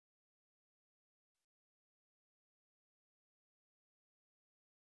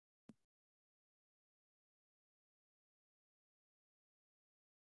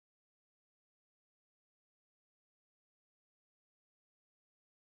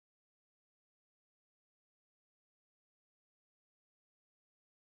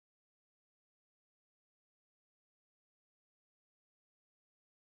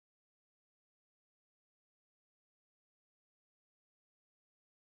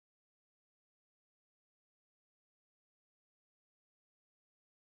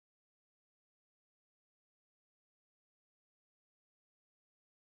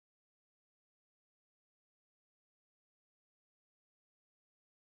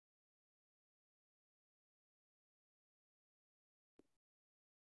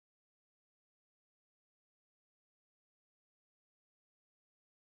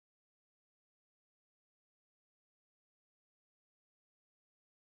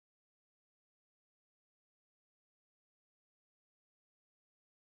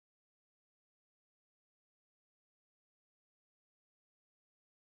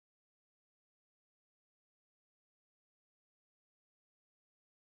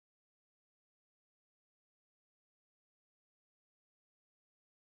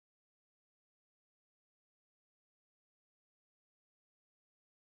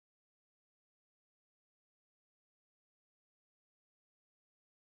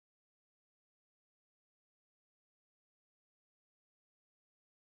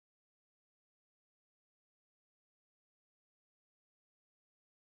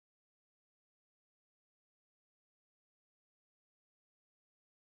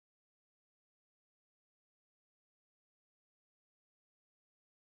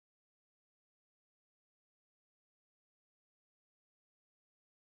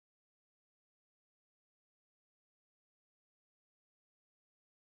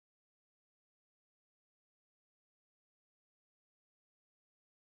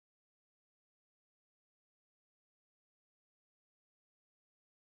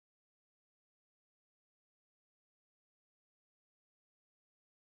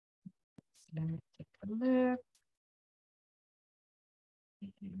 Let me take a look.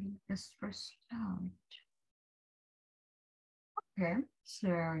 Just first out. Okay, so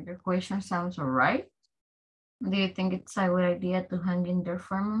your question sounds all right. Do you think it's a good idea to hang in there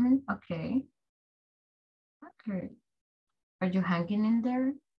for a moment? Okay. Okay. Are you hanging in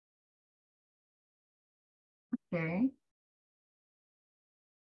there? Okay.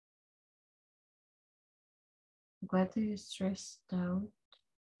 What do you stress out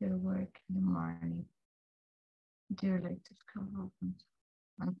your work in the morning? Do you like to go open?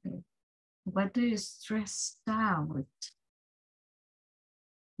 Okay. What do you stress out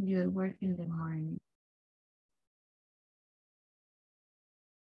your work in the morning?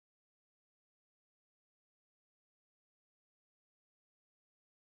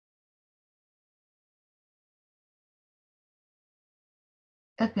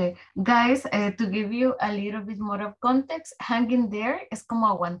 Okay, guys, to give you a little bit more of context, hanging there es como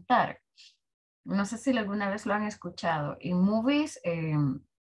aguantar. No sé si alguna vez lo han escuchado. In movies,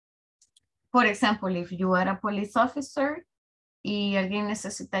 for example, if you are a police officer y alguien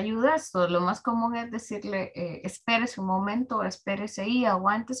necesita ayuda, esto lo más común es decirle, espérese un momento, espérese ahí,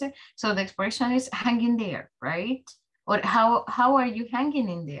 aguántese. So the expression is hang in there, right? Or how are you hanging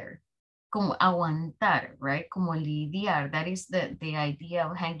in there? Como aguantar, right? Como lidiar. That is the idea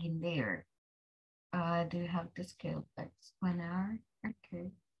of hanging there. Do you have the scale text? 1 hour?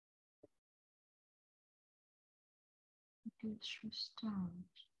 Okay. Okay.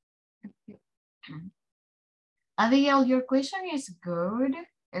 Abigail, your question is good.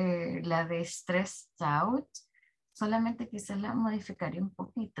 La de stressed out. Solamente quizás la modificaría un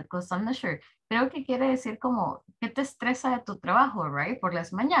poquito, because I'm not sure. Creo que quiere decir como, ¿qué te estresa de tu trabajo, right? Por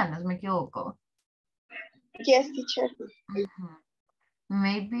las mañanas, me equivoco. Yes, teacher.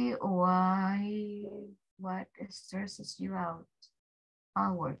 Maybe what stresses you out?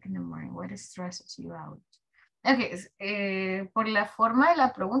 I'll work in the morning. What stresses you out? Ok, por la forma de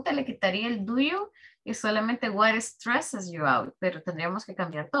la pregunta le quitaría el do you y solamente what stresses you out, pero tendríamos que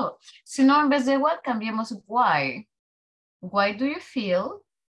cambiar todo. Si no, en vez de what, cambiamos why. Why do you feel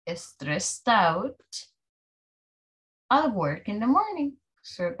stressed out at work in the morning?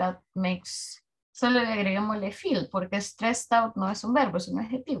 So that makes, solo le agregamos le feel, porque stressed out no es un verbo, es un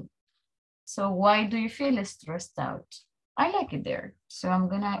adjetivo. So why do you feel stressed out? I like it there. So I'm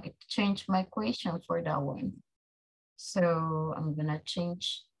gonna change my question for that one. So I'm gonna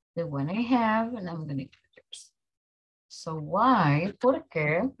change the one I have and I'm gonna put yours. So why, ¿por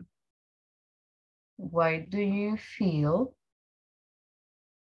qué? Why do you feel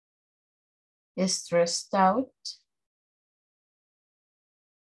stressed out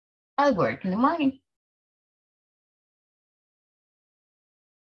at work in the morning?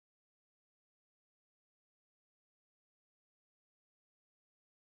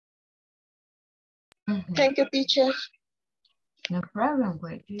 Thank you, teacher. No problem,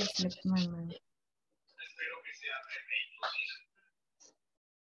 wait, you slipped my mind.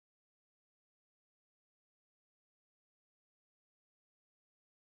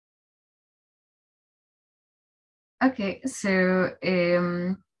 Okay, so,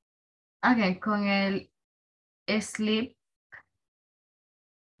 okay, con el sleep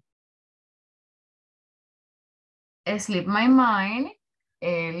my mind,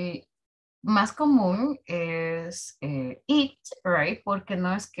 el más común es it, right? Porque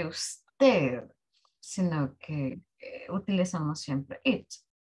no es que usted, sino que utilizamos siempre it.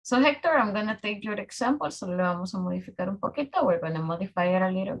 So Hector, I'm going to take your example. Solo lo vamos a modificar un poquito. We're going to modify it a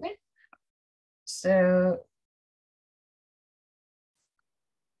little bit. So,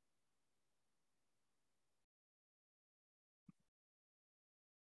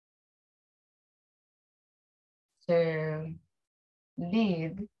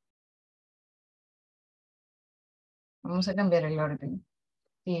 did. Vamos a cambiar el orden.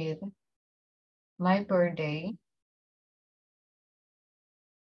 Did my birthday.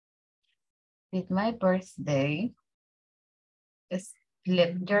 Did my birthday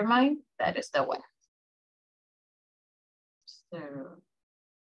slip your mind? That is the one. So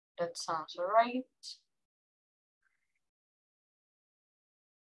that sounds right.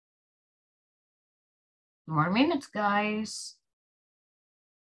 More minutes, guys.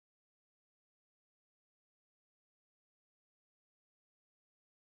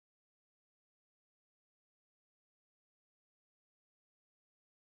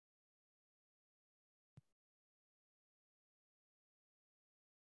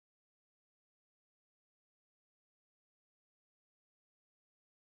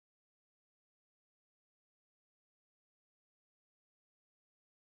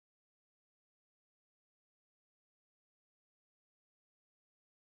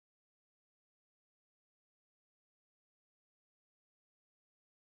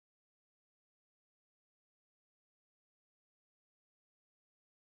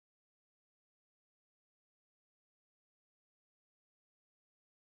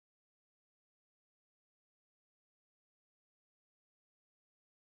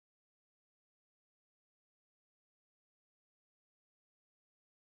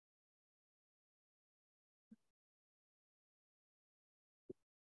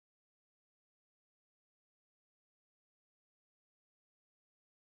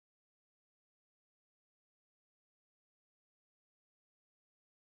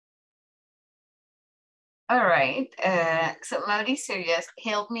 All right, so Mauricio, just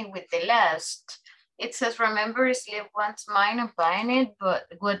help me with the last. It says, remember, sleep one's mind and find it, but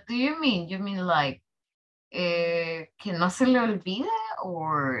what do you mean? You mean like, que no se le olvide,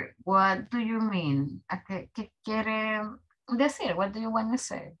 or what do you mean? ¿Qué quiere decir? What do you want to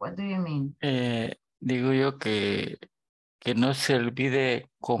say? What do you mean? Digo yo que no se olvide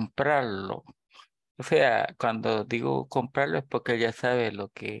comprarlo. O sea, cuando digo comprarlo es porque ya sabe lo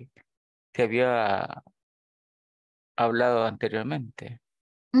que se había hablado anteriormente.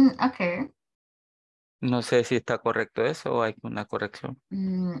 Ok. No sé si está correcto eso o hay una corrección.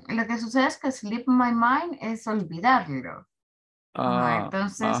 Lo que sucede es que slip my mind es olvidarlo. Ajá, Ah,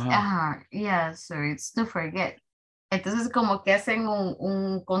 entonces, ajá, ajá, yeah, so it's to forget. Entonces como que hacen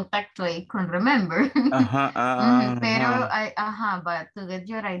un contacto ahí con remember. ajá, Pero, ajá, ajá, but to get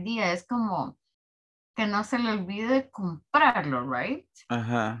your idea, es como que no se le olvide comprarlo, right?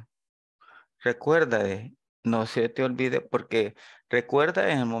 ajá. Recuerda, no se te olvide, porque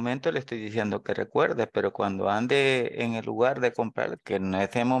recuerda en el momento le estoy diciendo que recuerde, pero cuando ande en el lugar de comprar, que en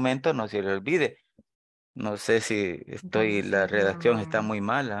ese momento no se le olvide. No sé si Don't la slip your redacción está mind. muy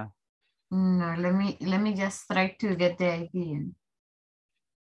mala. No, let me just try to get the idea.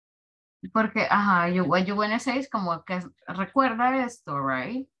 Porque, ajá, what you wanna say es como que recuerda esto,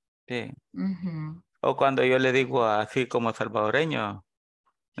 right? Sí. Ujú, O cuando yo le digo así como salvadoreño,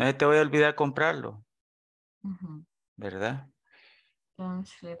 no se te voy a olvidar comprarlo, ujú. ¿verdad? Don't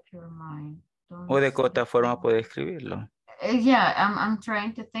slip your mind. O Don't de qué slip otra your forma puede mind. escribirlo. Yeah, I'm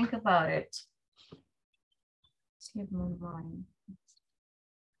trying to think about it. Slip my mind.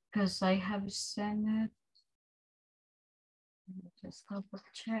 Because I have sent it. Let me just double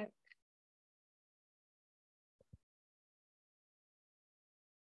check.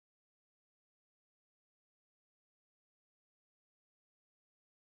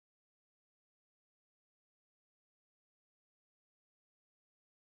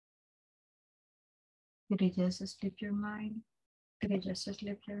 Did it just slip your mind? Did it just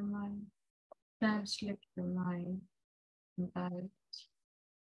slip your mind? Don't slip your mind. But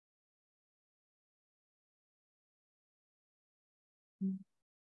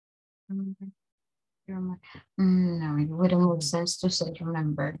your mind. No, it wouldn't make sense to say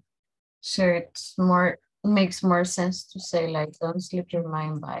remember. So it's more makes more sense to say like don't slip your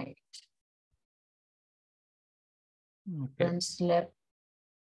mind by Ok. don't slip.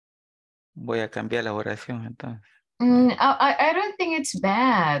 Voy a cambiar la oración entonces. I don't think it's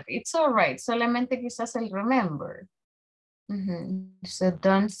bad. It's all right. Solamente quizás el remember. So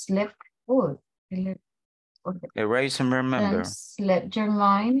don't slip. Oh, okay. Erase and Don't remember. slip your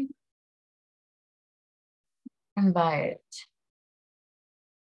mind and buy it.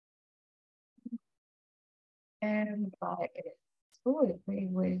 And buy it. Oh,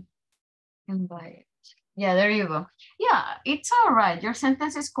 wait. And buy it. Yeah, there you go. Yeah, it's all right. Your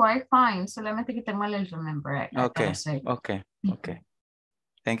sentence is quite fine. Solamente quitemos el remember, I gotta Okay, say. okay, okay.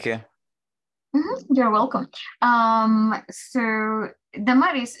 Thank you. You're welcome. So,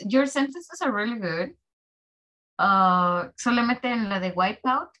 Damaris, your sentences are really good. Solamente en la de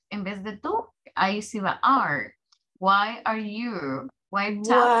wipeout, en vez de tú, ahí sí va are. Why are you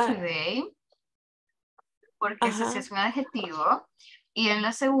wiped out Why? today? Porque ese sí Ajá. es un adjetivo. Y en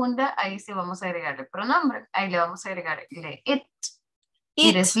la segunda, ahí sí vamos a agregar el pronombre. Ahí le vamos a agregar it.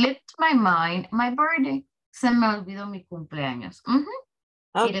 It slipped my mind, my birthday. Se me olvidó mi cumpleaños. It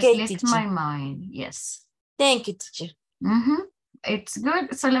Okay, slipped teacher. my mind, yes. Thank you, teacher. It's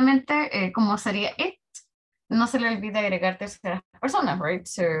good. Solamente como sería it, no se le olvida agregar terceras personas, right?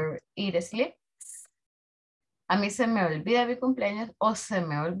 So, it slips. A mí se me olvida mi cumpleaños o se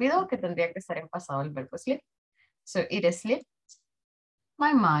me olvidó que tendría que estar en pasado el verbo slip. So, it slipped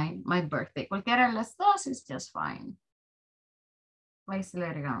my mind, my birthday. Cualquiera de las dos is just fine. Ahí se le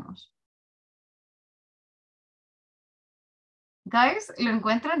agregamos. Guys, ¿lo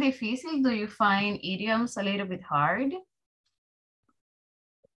encuentran difícil? Do you find idioms a little bit hard?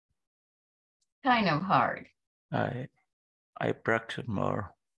 Kind of hard. I practice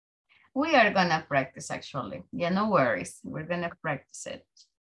more. We are gonna practice actually. Yeah, no worries. We're gonna practice it.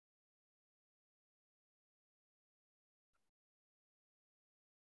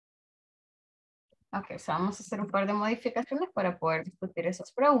 Ok, so vamos a hacer un par de modificaciones para poder discutir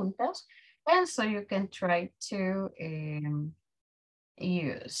esas preguntas. And so you can try to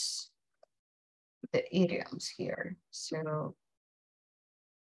use the idioms here. So,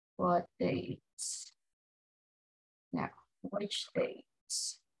 what dates? Now, which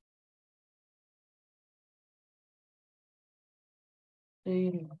dates do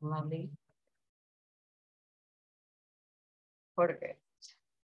you normally forget?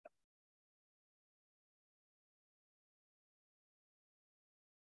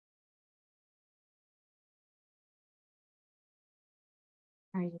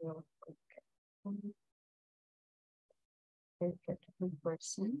 Are you forgetful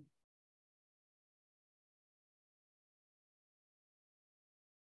person?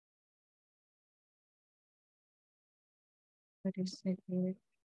 What is the good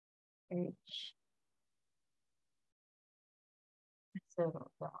age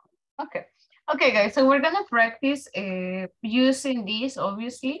settle down. Okay. Okay, guys, so we're gonna practice using these,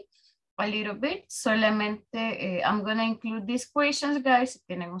 obviously, a little bit. Solamente, I'm gonna include these questions, guys. Si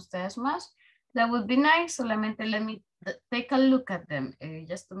tienen ustedes más, that would be nice. Solamente let me take a look at them,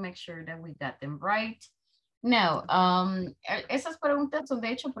 just to make sure that we got them right. Now, esas preguntas son,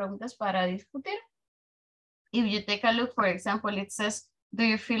 de hecho, preguntas para discutir. If you take a look, for example, it says, do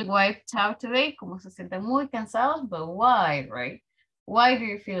you feel wiped out today? Como se sienten muy cansados, but why, right? Why do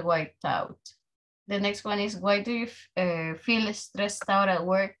you feel wiped out? The next one is, why do you feel stressed out at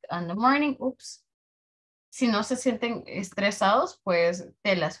work in the morning? Oops. Si no se sienten estresados, pues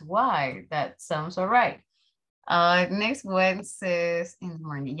tell us why. That sounds all right. Next one says, in the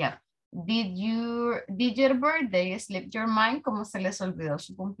morning, yeah. Did your birthday slip your mind? ¿Cómo se les olvidó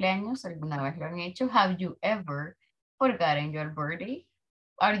su cumpleaños? ¿Alguna vez lo han hecho? Have you ever forgotten your birthday?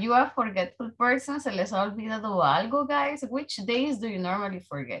 Are you a forgetful person? ¿Se les ha olvidado algo, guys? Which days do you normally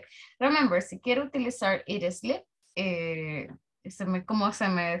forget? Remember, si quiero utilizar it slip, como se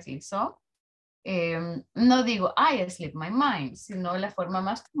me deslizó, no digo I slip my mind, sino la forma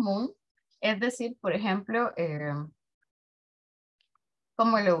más común es decir, por ejemplo,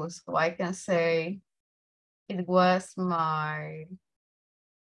 ¿cómo lo uso? I can say, it was my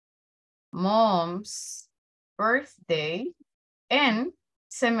mom's birthday and,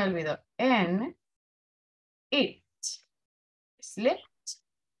 se me olvidó, and it slipped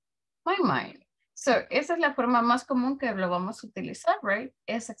my mind. So, esa es la forma más común que lo vamos a utilizar, right?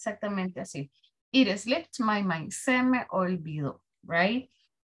 Es exactamente así. It slipped my mind. Se me olvidó, right?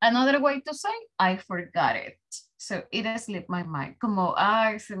 Another way to say, I forgot it. So, it slipped my mind. Como,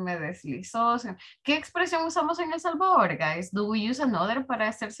 ay, se me deslizó. ¿Qué expresión usamos en El Salvador, guys? Do we use another para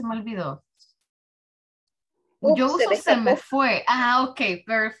hacer se me olvidó? Yo uso se me fue. Ah, ok,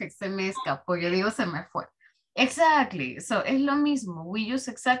 perfect. Se me escapó. Yo digo se me fue. Exactly. So, es lo mismo. We use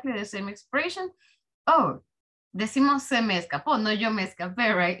exactly the same expression. Oh, decimos se me escapó. No, yo me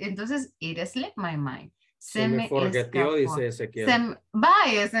escapé, right? Entonces, it slipped my mind. Se me forgeteó, dice Ezequiel.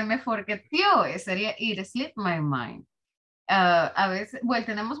 Vaya, se me forgeteó. Sería it slipped my mind. A veces, bueno,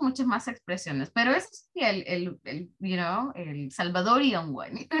 tenemos muchas más expresiones, pero eso es el you know, el Salvadorian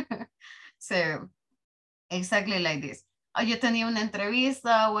one. So, exactly like this. Yo tenía una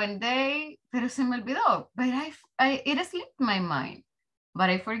entrevista one day, pero se me olvidó. But it slipped my mind.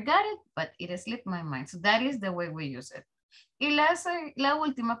 But I forgot it, but it slipped my mind. So that is the way we use it. Y la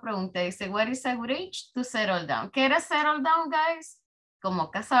última pregunta dice, what is a good age to settle down? ¿Qué era settle down, guys? Como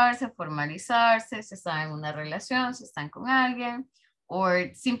casarse, formalizarse, si están en una relación, si están con alguien, o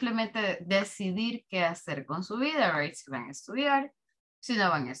simplemente decidir qué hacer con su vida, right? Si van a estudiar, si no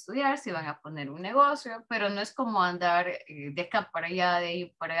van a estudiar, si van a poner un negocio, pero no es como andar de acá para allá, de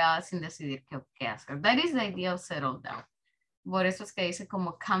ahí para allá, sin decidir qué hacer. That is the idea of settle down. Por eso es que dice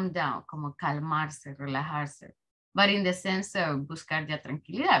como calm down, como calmarse, relajarse. But in the sense of buscar ya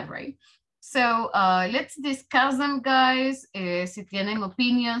tranquilidad, right? So let's discuss them, guys. Si tienen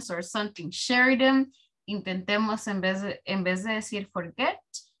opinions or something, share them. Intentemos en vez de decir forget,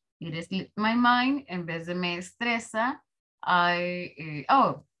 it slipped my mind, en vez de me estresa,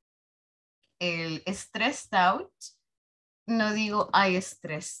 el stressed out. No digo I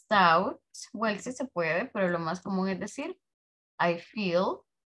stressed out. Well, sí se puede, pero lo más común es decir I feel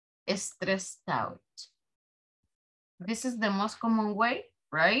stressed out. This is the most common way,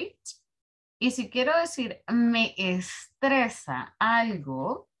 right? Y si quiero decir me estresa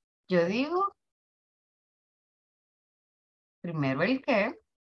algo, yo digo primero el qué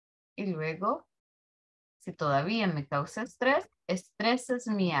y luego, si todavía me causa estrés, stresses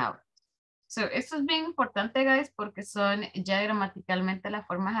me out. So, esto es bien importante, guys, porque son ya gramaticalmente las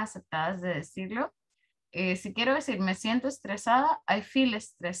formas aceptadas de decirlo. Si quiero decir me siento estresada, I feel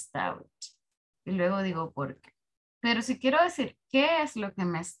stressed out. Y luego digo por qué. Pero si quiero decir qué es lo que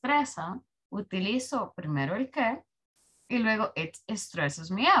me estresa, utilizo primero el qué y luego it stresses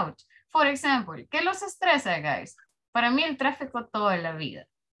me out. For example, ¿qué los estresa, guys? Para mí el tráfico toda la vida.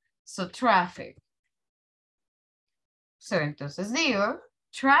 So, traffic. So, entonces digo,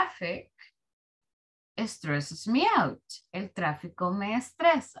 traffic stresses me out. El tráfico me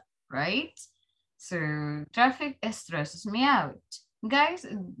estresa, right? So, traffic stresses me out. Guys,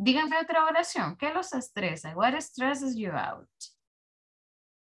 díganme otra oración. ¿Qué los estresa? What stresses you out?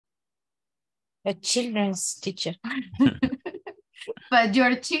 A children's teacher. But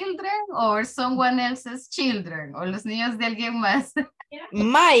your children or someone else's children? O los niños de alguien más.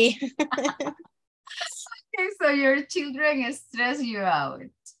 My. Okay, so your children stress you out.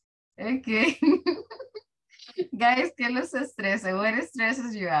 Okay. Guys, ¿qué los estresa? What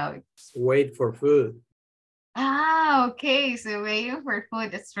stresses you out? Wait for food. Ah, okay. So waiting for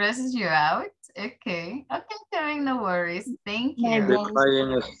food stresses you out. Okay. Okay, Kevin, no worries. Thank My you. The boss.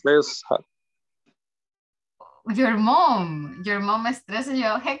 client stress Your mom stresses you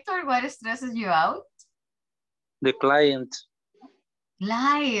out. Hector, what stresses you out? the client.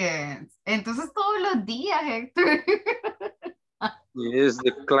 Clients. Entonces todos los días, Hector. Yes,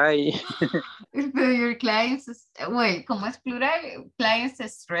 the client. Pero your clients, wait, como es plural, clients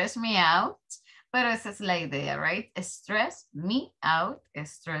stress me out. Pero esa es la idea, right? Stress me out,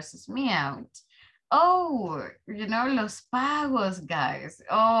 stresses me out. Oh, los pagos, guys.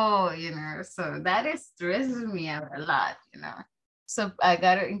 Oh, so that stresses me out a lot, So I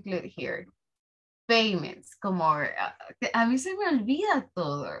gotta include here. Payments, como a mí se me olvida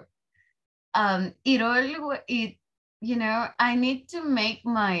todo. I need to make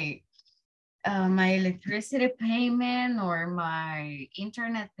my electricity payment or my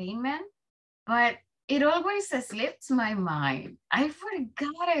internet payment, but it always slips my mind. I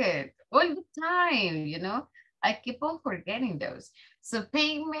forgot it all the time. I keep on forgetting those. So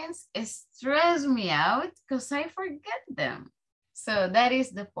payments stress me out because I forget them. So that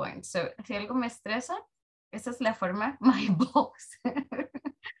is the point. So si algo me estresa, esa es la forma, my boss.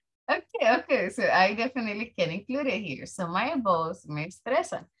 Okay. So I definitely can include it here. So my boss me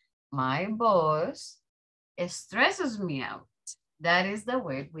estresa. My boss stresses me out. That is the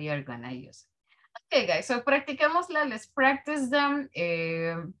word we are gonna use. Okay, guys, so practicémosla. Let's practice them.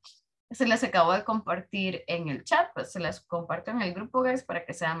 Se las acabo de compartir en el chat, pues se las comparto en el grupo, guys, para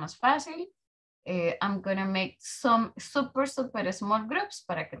que sea más fácil. I'm gonna make some super small groups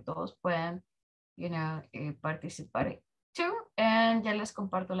para que todos puedan, participar too. And ya les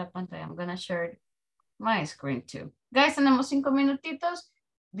comparto la pantalla. I'm gonna share my screen too. Guys, tenemos 5 minutitos.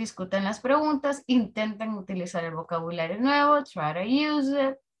 Discuten las preguntas. Intenten utilizar el vocabulario nuevo. Try to use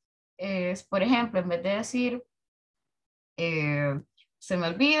it. Por ejemplo, en vez de decir se me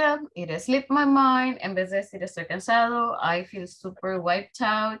olvida, it slipped my mind, en vez de decir estoy cansado, I feel super wiped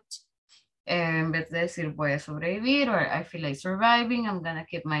out, en vez de decir voy a sobrevivir, or I feel like surviving, I'm gonna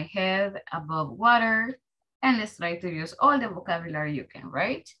keep my head above water, and let's try to use all the vocabulary you can,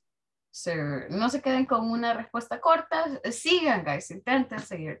 right? So, no se queden con una respuesta corta, sigan, guys, intenten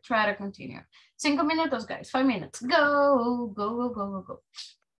seguir, try to continue. 5 minutos, guys, 5 minutes, go.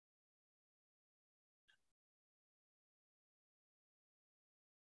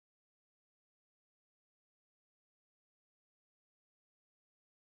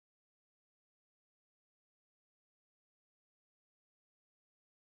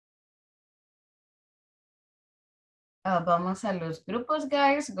 Vamos a los grupos,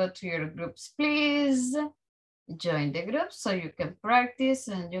 guys. Go to your groups, please. Join the group so you can practice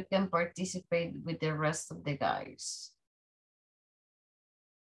and you can participate with the rest of the guys.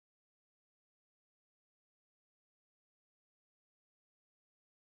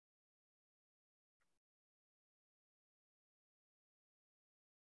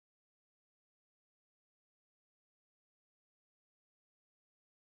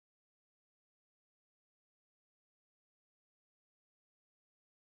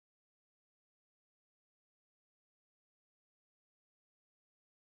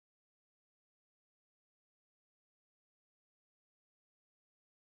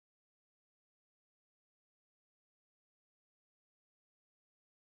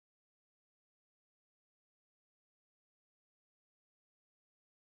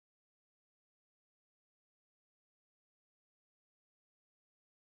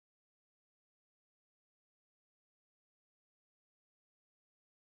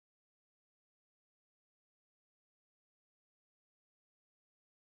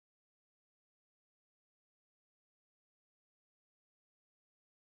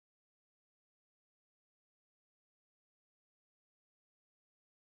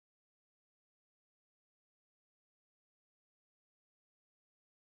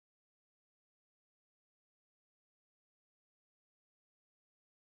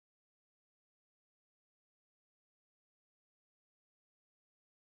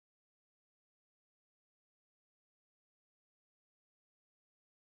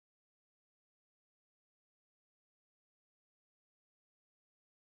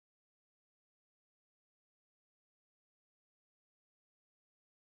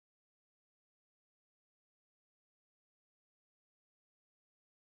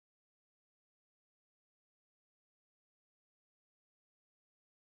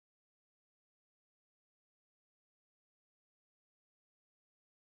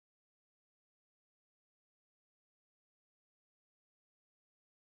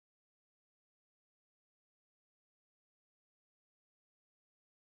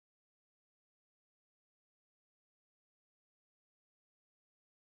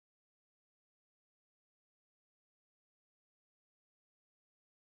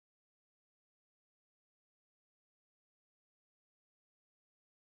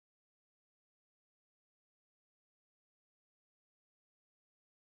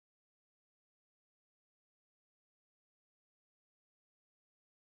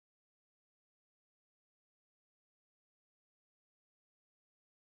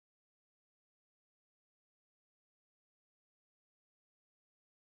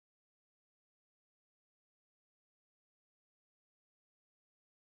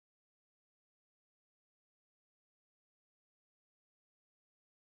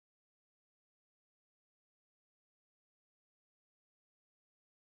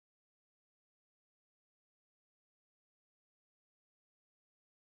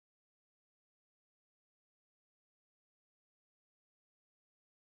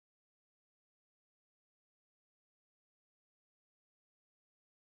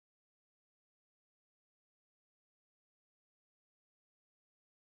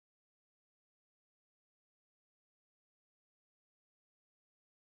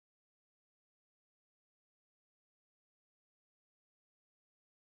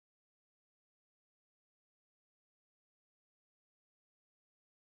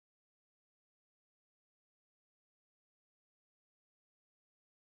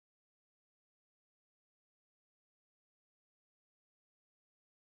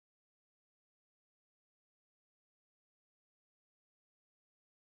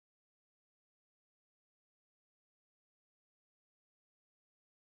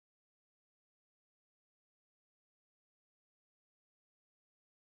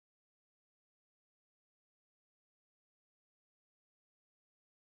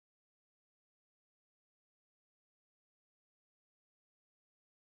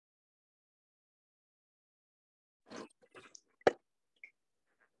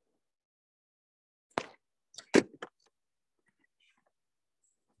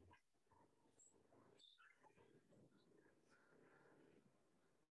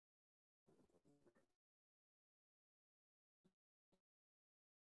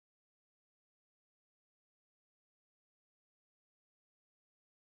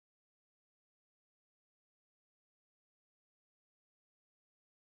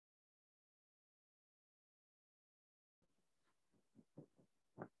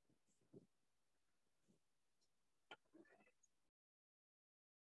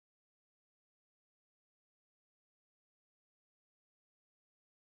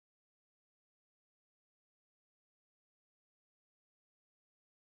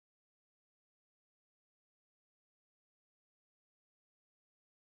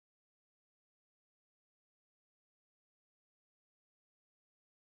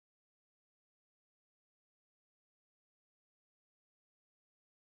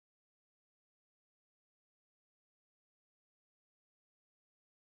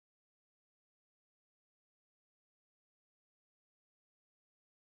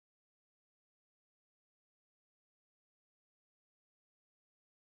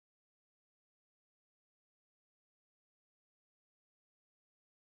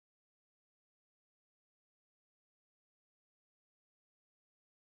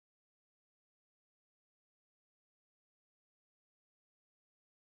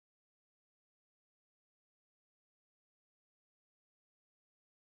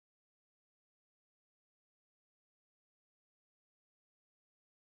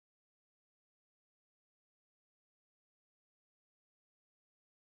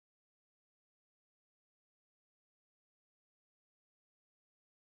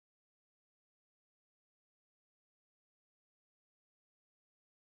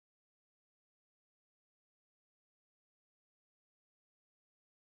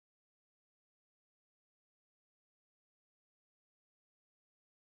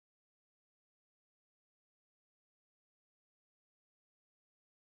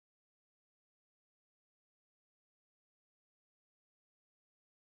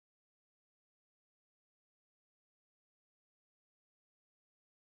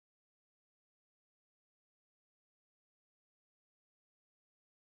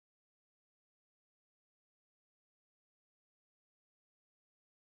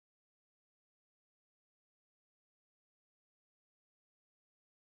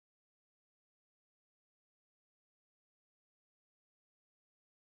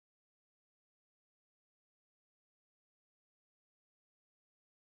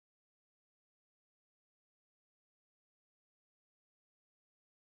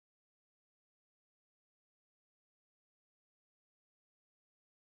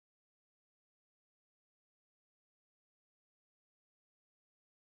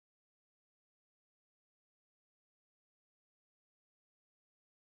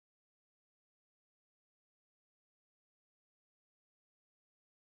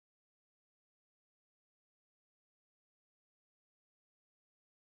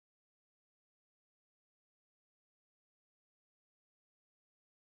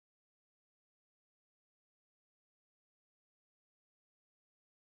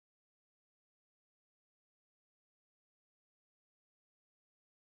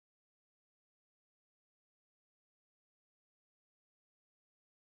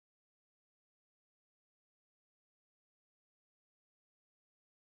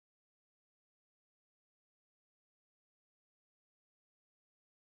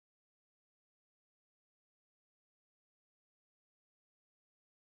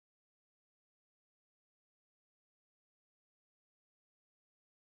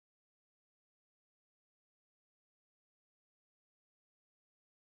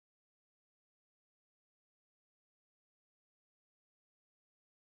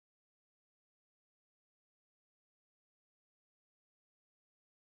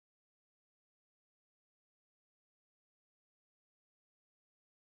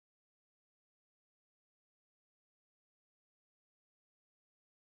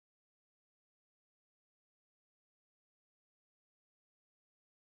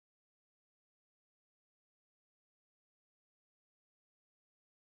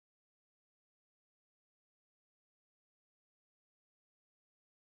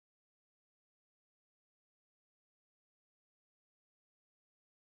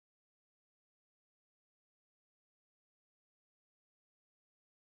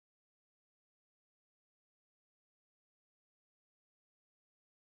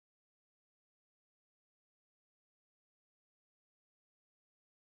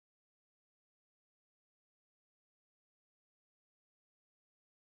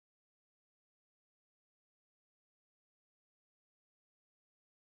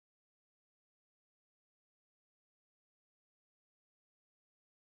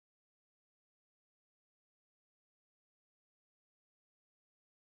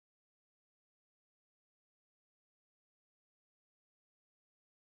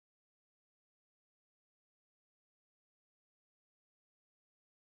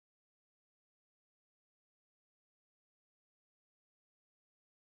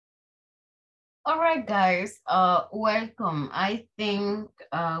 All right, guys, welcome. I think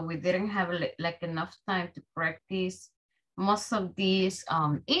we didn't have like enough time to practice most of these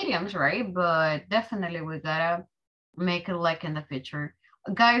idioms, right? But definitely we gotta make it like in the future.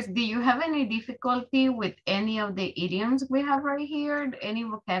 Guys, do you have any difficulty with any of the idioms we have right here? Any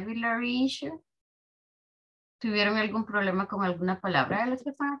vocabulary issue? ¿Tuvieron algún problema con alguna palabra de las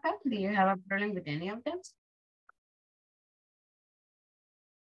que están acá? Do you have a problem with any of them?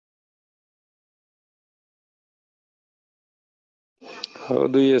 How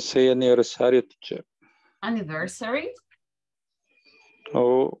do you say anniversary, teacher? Anniversary?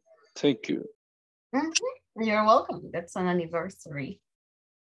 Oh, thank you. Mm-hmm. You're welcome. That's an anniversary.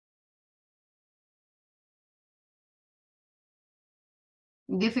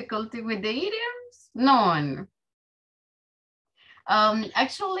 Difficulty with the idioms? None.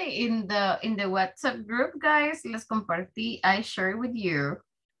 Actually, in the WhatsApp group, guys, les compartí, I share with you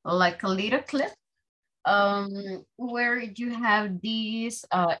like a little clip where you have this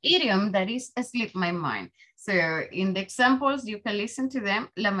idiom that is slip my mind. So in the examples, you can listen to them.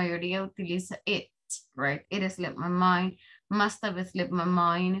 La mayoría utiliza it, right? It slipped my mind, must have slipped my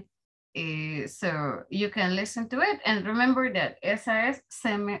mind. So you can listen to it and remember that esa es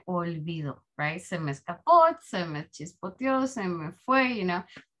se me olvidó, right? Se me escapó, se me chispoteó, se me fue, you know,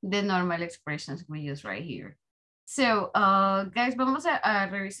 the normal expressions we use right here. So, guys, vamos a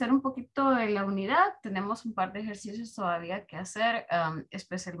revisar un poquito de la unidad. Tenemos un par de ejercicios todavía que hacer,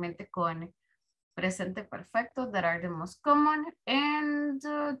 especialmente con presente perfecto that are the most common. And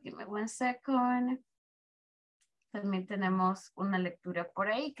give me 1 second. También tenemos una lectura por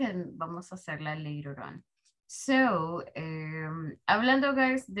ahí que vamos a hacerla later on. So, hablando,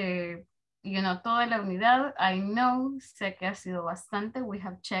 guys, de, you know, toda la unidad, I know, sé que ha sido bastante. We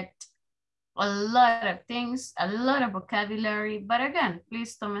have checked a lot of things, a lot of vocabulary, but again,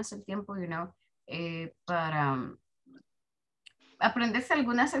 please tómense el tiempo, you know, para aprenderse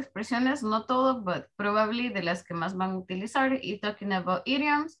algunas expresiones, no todo, but probably de las que más van a utilizar. Y talking about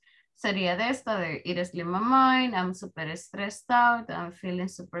idioms, sería de esta, de it slipped my mind, I'm super stressed out, I'm feeling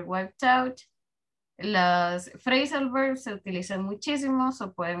super wiped out. Las phrasal verbs se utilizan muchísimo,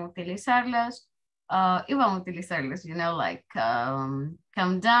 o pueden utilizarlas. Y vamos a utilizarlas, you know, like calm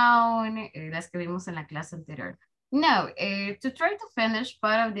down, las que vimos en la clase anterior. Now, to try to finish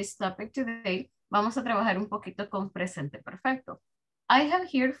part of this topic today, vamos a trabajar un poquito con presente perfecto. I have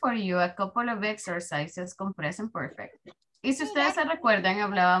here for you a couple of exercises con present perfect. Y si ustedes se recuerdan,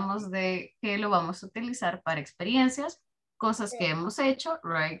 hablábamos de que lo vamos a utilizar para experiencias, cosas que hemos hecho,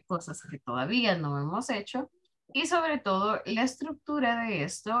 right, cosas que todavía no hemos hecho. Y sobre todo, la estructura de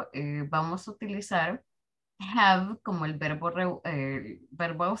esto, vamos a utilizar have como el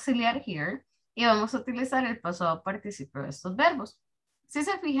verbo auxiliar here, y vamos a utilizar el pasado participio de estos verbos. Si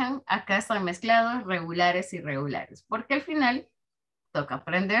se fijan, acá están mezclados regulares y irregulares, porque al final toca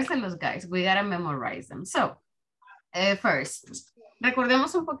aprendérselos, guys. We gotta memorize them. So, first,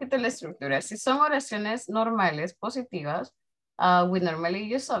 recordemos un poquito la estructura. Si son oraciones normales, positivas, we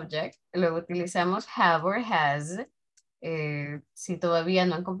normally use subject. Luego utilizamos have or has. Si todavía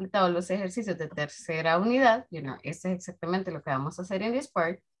no han completado los ejercicios de tercera unidad, you know, este es exactamente lo que vamos a hacer en this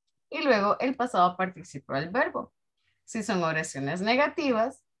part. Y luego el pasado participio del verbo. Si son oraciones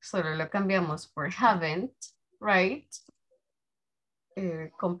negativas, solo lo cambiamos por haven't, right?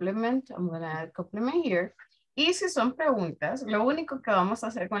 Complement, I'm going to add complement here. Y si son preguntas, lo único que vamos a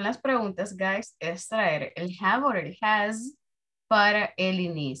hacer con las preguntas, guys, es traer el have o el has para el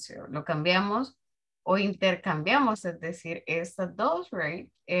inicio. Lo cambiamos o intercambiamos, es decir, estas dos, right?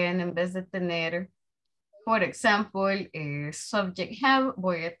 En vez de tener, por ejemplo, subject have,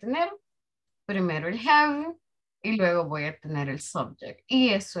 voy a tener primero el have y luego voy a tener el subject.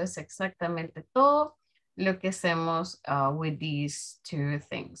 Y eso es exactamente todo lo que hacemos with these two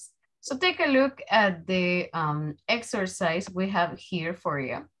things. So take a look at the exercise we have here for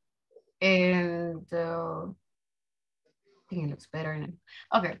you. And I think it looks better now.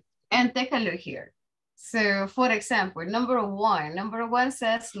 Okay, and take a look here. So for example, number one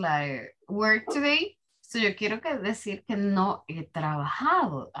says like work today. So yo quiero decir que no he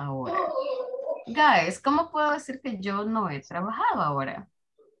trabajado ahora. Guys, ¿cómo puedo decir que yo no he trabajado ahora?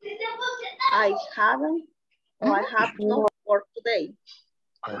 I haven't, or I have no work today.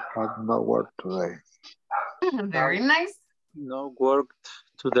 I have no work today. Very nice. No work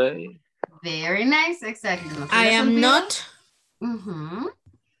today. Very nice, exactly. No I am not.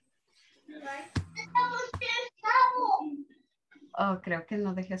 Oh, creo que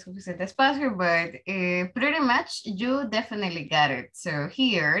no dejé suficiente espacio, but pretty much you definitely got it. So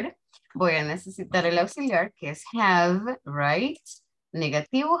here voy a necesitar el auxiliar que es have, right?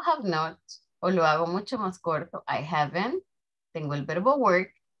 Negativo have not. o lo hago mucho más corto, I haven't, tengo el verbo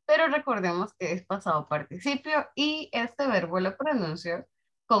work, pero recordemos que es pasado participio y este verbo lo pronuncio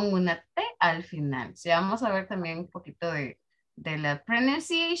con una T al final. Sí, vamos a ver también un poquito de la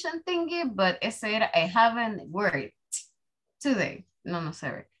pronunciation thingy, but ese era I haven't worked today. No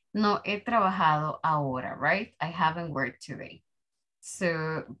sé. No he trabajado ahora, right? I haven't worked today.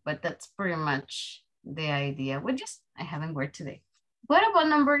 So, but that's pretty much the idea. I haven't worked today. What about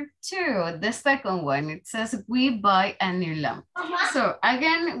number 2? The second one, it says we buy a new lamp. So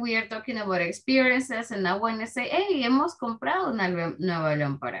again, we are talking about experiences and I want to say, hey, hemos comprado una nueva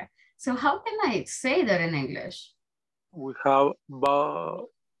lámpara. So how can I say that in English? We have bought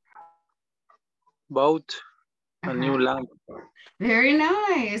a new lamp. Very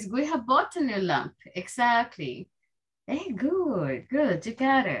nice. We have bought a new lamp. Exactly. Hey, good. You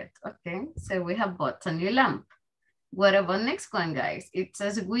got it. Okay, so we have bought a new lamp. What about next one, guys? It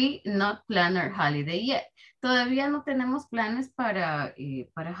says we not plan our holiday yet. Todavía no tenemos planes para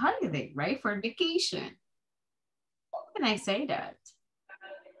holiday, right? For vacation. How can I say that?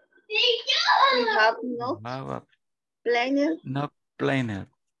 We have not planned. Not planned.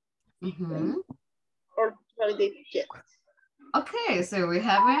 Or holiday yet. Okay, so we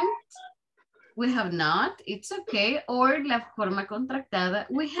have not, it's okay, or la forma contractada,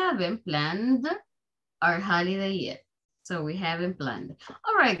 we haven't planned our holiday yet. So we haven't planned.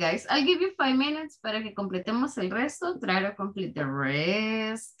 All right, guys, I'll give you 5 minutes para que completemos el resto. Try to complete the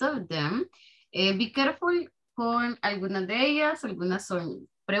rest of them. Be careful con algunas de ellas. Algunas son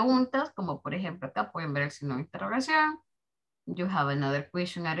preguntas, como por ejemplo acá pueden ver el signo de interrogación. You have another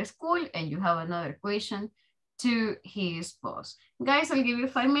question at school and you have another question to his boss. Guys, I'll give you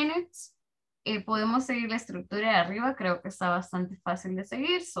 5 minutes. Podemos seguir la estructura de arriba. Creo que está bastante fácil de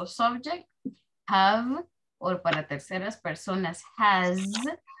seguir. So subject, have, o para terceras personas, has,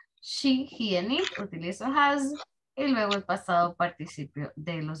 she, he, and it. Utilizo has. Y luego el pasado participio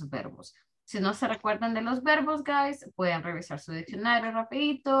de los verbos. Si no se recuerdan de los verbos, guys, pueden revisar su diccionario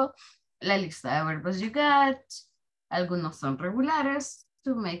rapidito. La lista de verbos you got. Algunos son regulares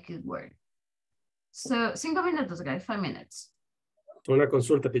to make it work. So, 5 minutos, guys, 5 minutes. Una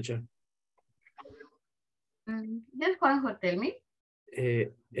consulta, teacher. Yes, Juanjo, tell me.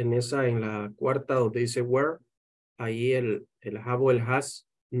 En la cuarta donde dice where, ahí el have o el has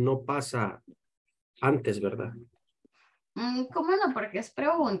no pasa antes, ¿verdad? ¿Cómo no? Porque es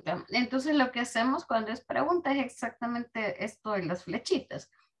pregunta. Entonces lo que hacemos cuando es pregunta es exactamente esto de las flechitas.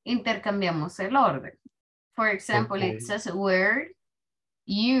 Intercambiamos el orden. For example, Okay. it says where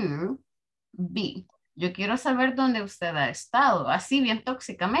you be. Yo quiero saber dónde usted ha estado, así bien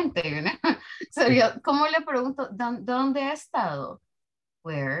tóxicamente, ¿no? So, ¿cómo le pregunto dónde ha estado?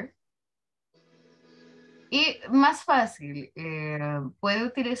 Where. Y más fácil, puede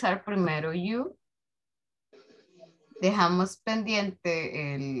utilizar primero you. Dejamos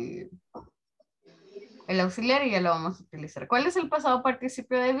pendiente el auxiliar y ya lo vamos a utilizar. ¿Cuál es el pasado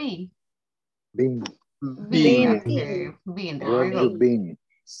participio de be? Been. Okay. Been. Where you been?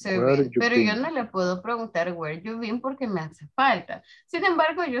 So, Where you pero been? yo no le puedo preguntar where you been porque me hace falta. Sin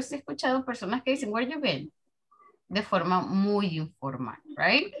embargo, yo sí he escuchado personas que dicen where you been de forma muy informal,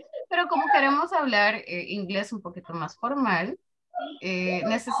 right? Pero como queremos hablar inglés un poquito más formal,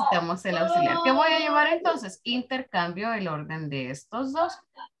 necesitamos el auxiliar. ¿Qué voy a llevar entonces? Intercambio el orden de estos dos.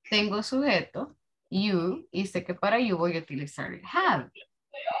 Tengo sujeto, you, y sé que para you voy a utilizar el have.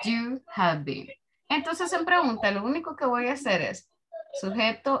 You have been. Entonces en pregunta, lo único que voy a hacer es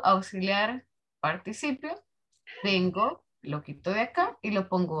sujeto, auxiliar, participio, vengo, lo quito de acá y lo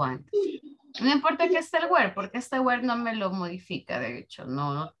pongo antes. No importa que esté el where, porque este where no me lo modifica, de hecho,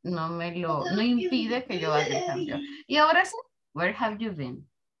 no impide que yo haga el cambio. Y ahora sí, where have you been?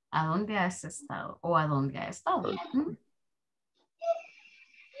 ¿A dónde has estado? ¿O a dónde ha estado?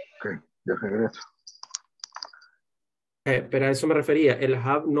 Ok, ya regreso. Pero a eso me refería, el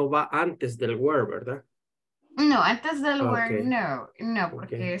have no va antes del where, ¿verdad? No, antes del where, Okay. no,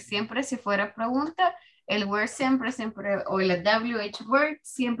 porque siempre si fuera pregunta, el where siempre, o el WH word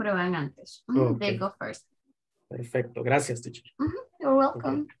siempre van antes. They go first. Perfecto, gracias, teacher. You're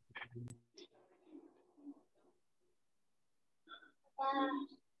welcome.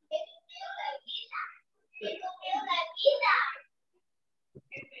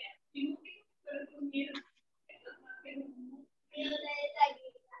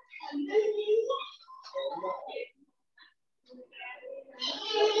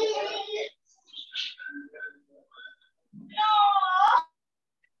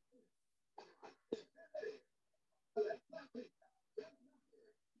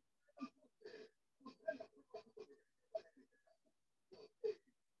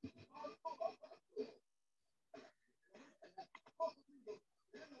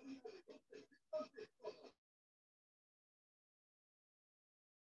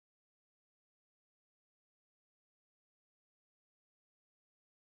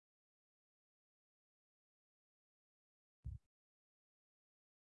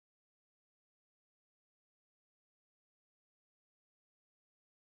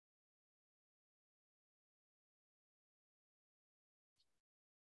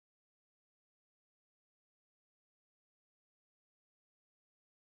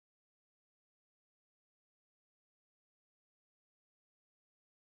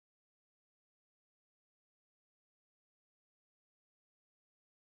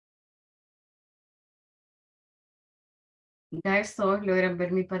 Guys, todos logran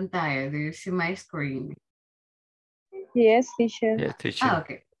ver mi pantalla. Do you see my screen? Yes, teacher. Yes, teacher. Ah,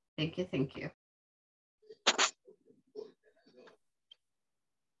 okay. Thank you, thank you.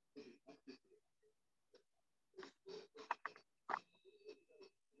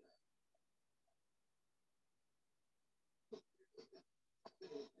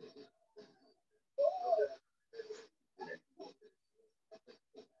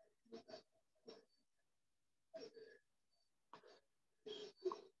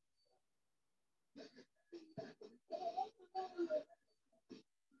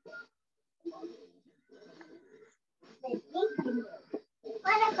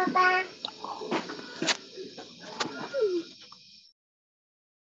 Hola, papá.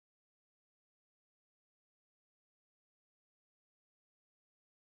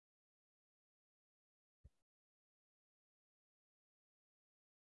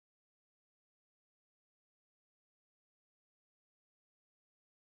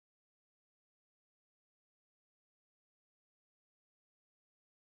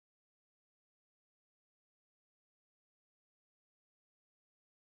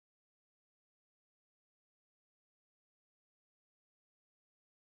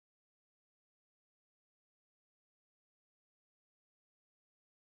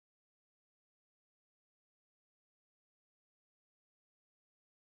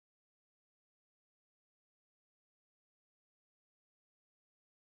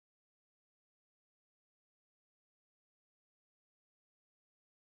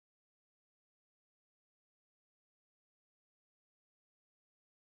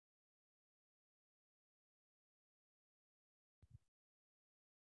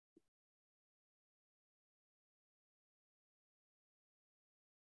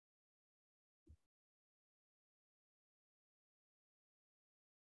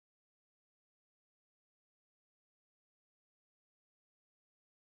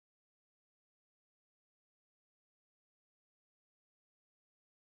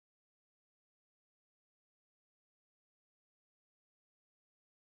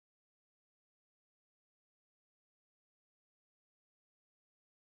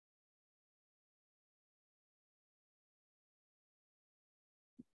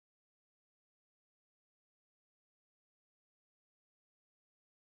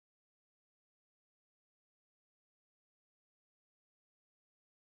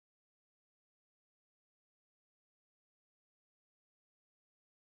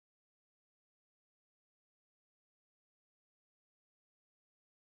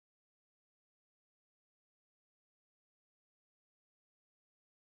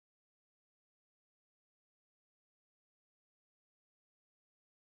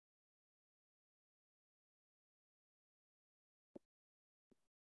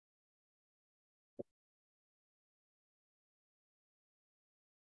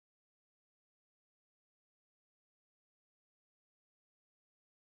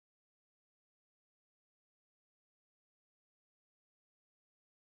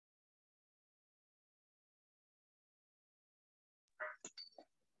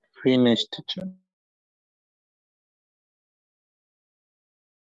 Finish, teacher.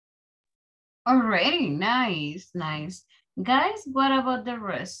 Already, nice, nice. Guys, what about the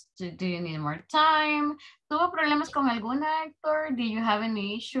rest? Do you need more time? ¿Tuvo problemas con alguna, Héctor? Do you have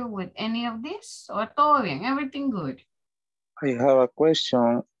any issue with any of this? ¿O todo bien? Everything good? I have a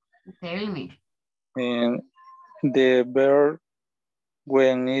question. Tell me. And the verb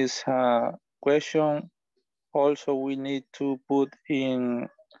when is a question, also we need to put in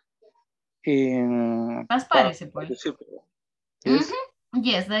Past past participle. participle. Yes.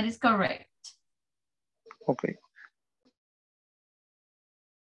 Yes, that is correct. Okay.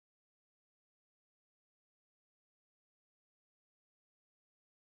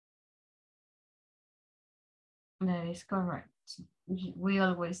 That is correct. We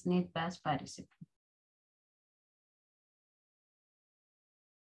always need past participle.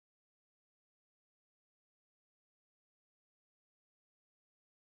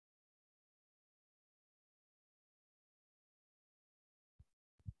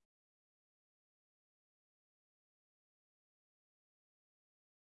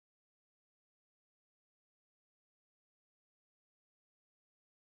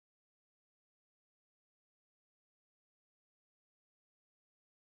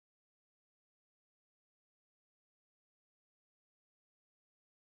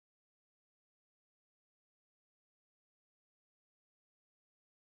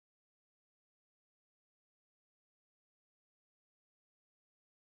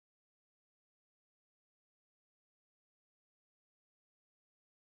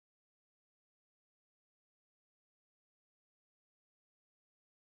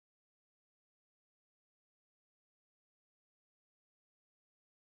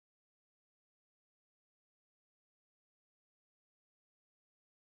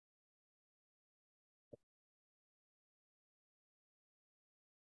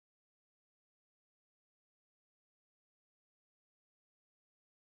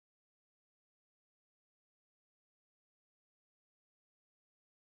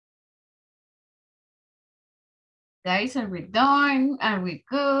 Guys, are we done? Are we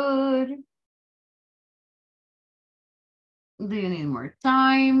good? Do you need more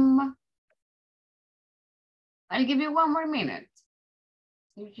time? I'll give you 1 more minute.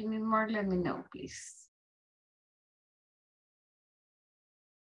 If you need more, let me know, please.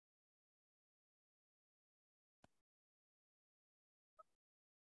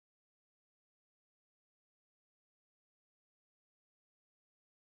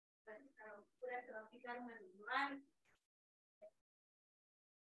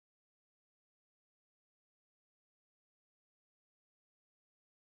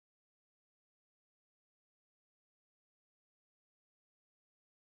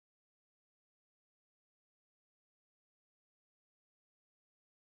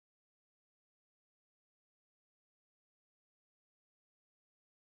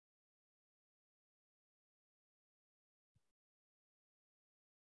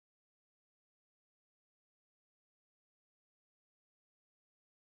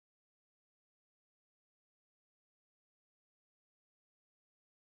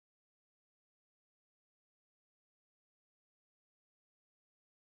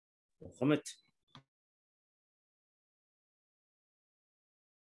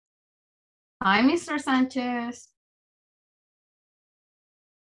 Hi, Mr. Sanchez.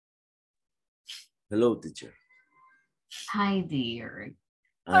 Hello, teacher. Hi, dear.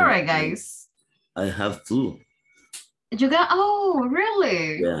 All right, guys. I have flu. You got, oh,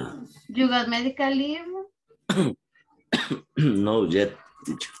 really? Yeah. You got medical leave? No, yet,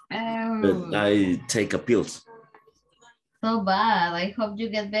 teacher. Oh. But I take a pills. So bad. I hope you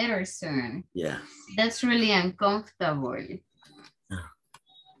get better soon. Yeah. That's really uncomfortable.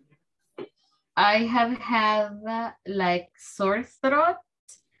 I have had like sore throat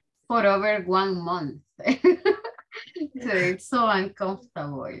for over 1 month. So it's so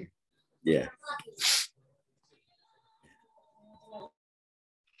uncomfortable. Yeah.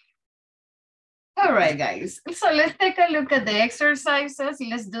 All right, guys. So let's take a look at the exercises.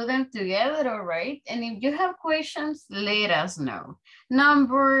 Let's do them together, all right? And if you have questions, let us know.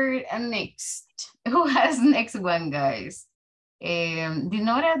 Number next. Who has next one, guys?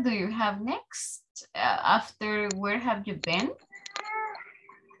 Dinora, do you have next? After where have you been?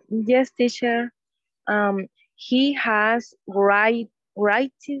 Yes, teacher. He has write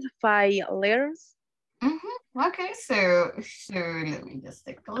 5 letters. Okay, so let me just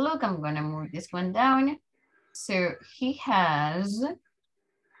take a look. I'm gonna move this one down. So he has.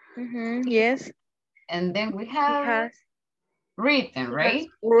 Yes. And then we have written, right?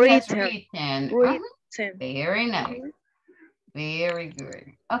 Written. Very nice. Very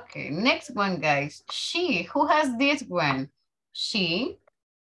good. Okay, next one, guys. She. Who has this one? She.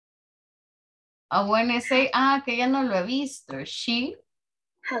 I want to say, que ella no lo ha visto. She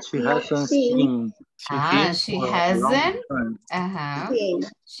hasn't seen. She hasn't.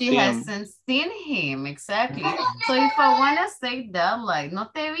 She hasn't seen him, exactly. So if I want to say that, like, no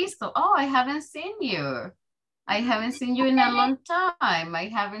te he visto. Oh, I haven't seen you. I haven't seen you in a long time. I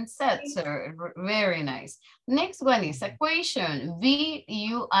haven't said, so very nice. Next one is a question. Be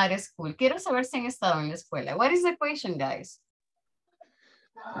you at school. Quiero saber si han estado en la escuela. What is the question, guys?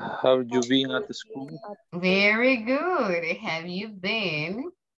 Have you been at the school? Very good. Have you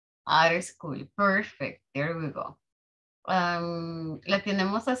been at school? Perfect. There we go. ¿La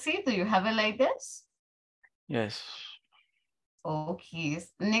tenemos así? Do you have it like this? Yes. Okay.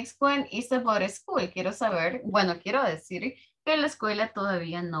 Next one is about school. Quiero saber, bueno, quiero decir que la escuela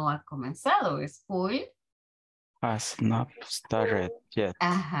todavía no ha comenzado. School Has not started yet.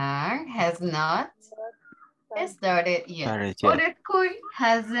 Has not started yet. Or the school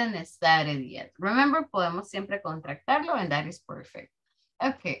hasn't started yet. Remember, podemos siempre contractarlo and that is perfect.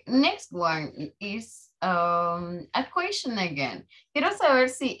 Okay, next one is a question again. Quiero saber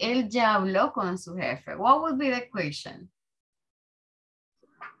si él ya habló con su jefe. What would be the question?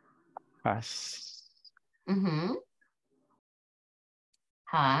 Has.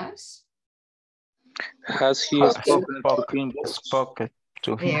 Has he spoken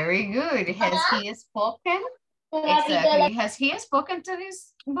to him? Very good. Has he spoken? Exactly. Has he spoken to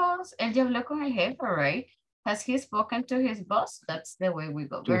his boss? Él ya habló con el jefe, right? Has he spoken to his boss? That's the way we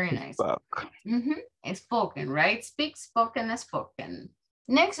go. Very nice. Spoken, right? Speak, spoken, spoken.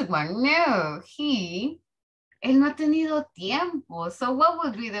 Next one. No, él no ha tenido tiempo. So what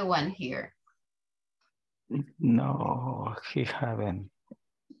would be the one here? No, he haven't.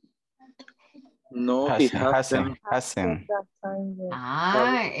 No, he hasn't. Hasn't.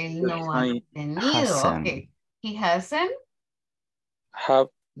 Él no ha tenido. Okay. He hasn't. Have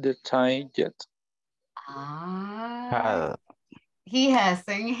the time yet. He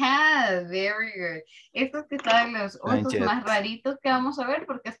hasn't had. Very good. Estos que están los otros más raritos que vamos a ver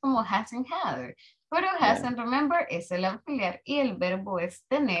porque es como hasn't had. Pero hasn't, remember, es el auxiliar y el verbo es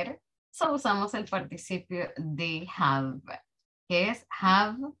tener. So usamos el participio de have, que es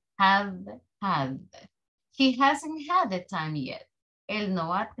have, had. He hasn't had the time yet. Él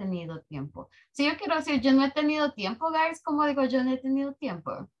no ha tenido tiempo. Si yo quiero decir yo no he tenido tiempo, guys, ¿cómo digo yo no he tenido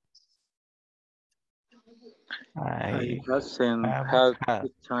tiempo? I hasn't had the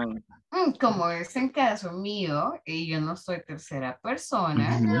time. Como es en caso mío, y yo no soy tercera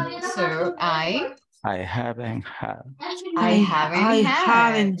persona, so I haven't had. I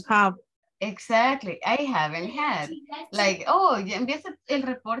haven't had. Exactly, I haven't had. Like, oh, ya empieza el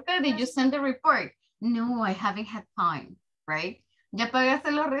reporte, did you send the report? No, I haven't had time, right? ¿Ya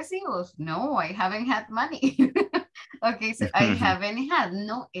pagaste los recibos? No, I haven't had money. Okay, so I haven't had,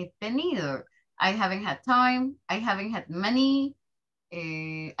 no he tenido. I haven't had time, I haven't had money,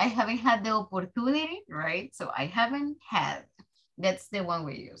 I haven't had the opportunity, right? So I haven't had. That's the one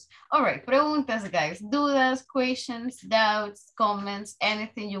we use. All right, preguntas, guys. Dudas, questions, doubts, comments,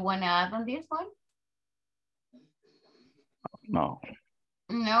 anything you want to add on this one? No.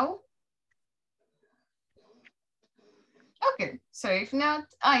 No? Okay, so if not,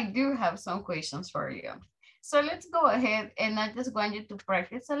 I do have some questions for you. So let's go ahead, and I just want you to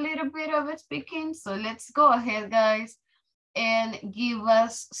practice a little bit of speaking. So let's go ahead, guys, and give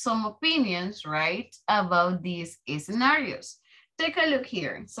us some opinions, right, about these scenarios. Take a look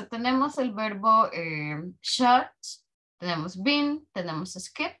here. So tenemos el verbo shot, tenemos been, tenemos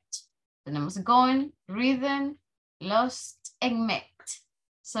skipped, tenemos gone, ridden, lost, and met.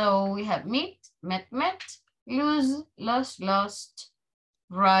 So we have meet, met, lose, lost,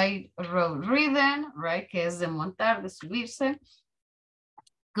 ride, rode, ridden, right, que es de montar, de subirse,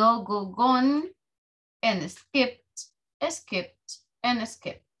 go, gone, and skipped, and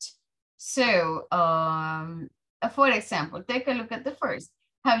skipped. So, for example, take a look at the first.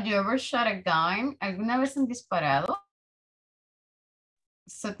 Have you ever shot a gun? ¿Alguna vez han disparado?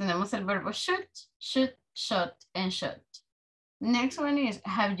 So tenemos el verbo shoot, shot, and shot. Next one is,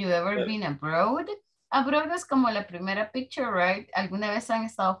 have you ever been abroad? Abroad es como la primera picture, right? ¿Alguna vez han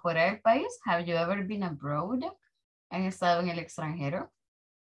estado fuera del país? Have you ever been abroad? ¿Han estado en el extranjero?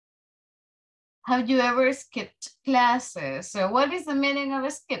 Have you ever skipped classes? So what is the meaning of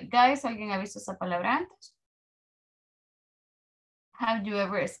a skip? Guys, ¿alguien ha visto esa palabra antes? Have you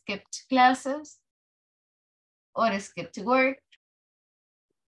ever skipped classes? Or skipped work?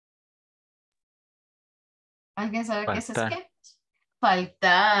 ¿Alguien sabe qué es skip?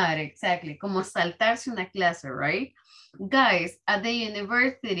 Faltar, exactly. Como saltarse una clase, right? Guys, at the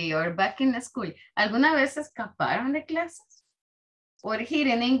university or back in the school, ¿alguna vez escaparon de clases? Or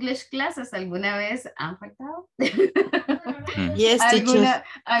hidden English classes, ¿alguna vez han faltado? Yes, teacher.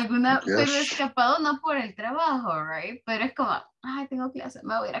 Pero escapado no por el trabajo, right? Pero es como, ay, tengo clase,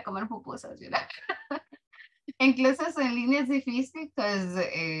 me voy a ir a comer pupusas, ¿verdad? En clases en línea es difícil because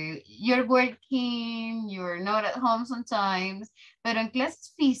you're working, you're not at home sometimes, pero en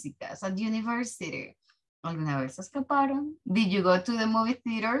clases físicas at university, ¿alguna vez escaparon? Did you go to the movie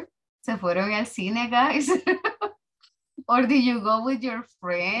theater? ¿Se fueron al cine, guys? Or did you go with your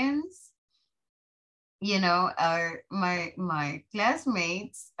friends? You know, my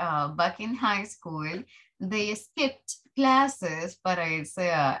classmates back in high school, they skipped classes para irse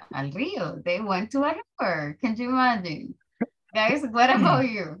al río. They went to a river. Can you imagine? Guys, what about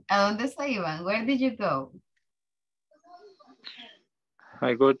you? ¿A dónde se iban? Where did you go?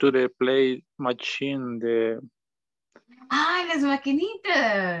 I go to the play machine. Las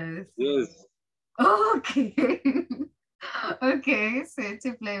maquinitas. Yes. Okay. Okay, so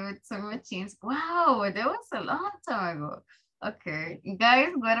to play with some machines. Wow, that was a long time ago. Okay, guys,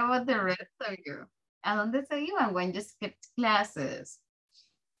 what about the rest of you? ¿A dónde se iban when you skipped classes?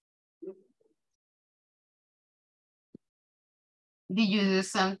 Did you do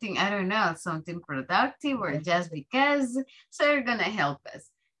something, I don't know, something productive or just because? So you're gonna help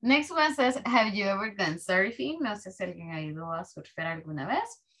us. Next one says, have you ever gone surfing? No sé si alguien ha ido a surfear alguna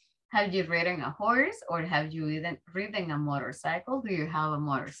vez. Have you ridden a horse or have you ridden a motorcycle? Do you have a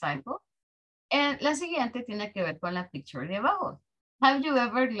motorcycle? And la siguiente tiene que ver con la picture de abajo. Have you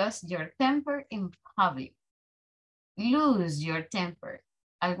ever lost your temper in public? Lose your temper.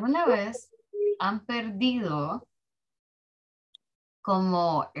 ¿Alguna vez han perdido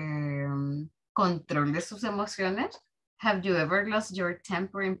como control de sus emociones? Have you ever lost your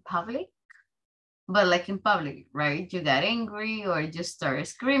temper in public? But like in public, right? You got angry or you started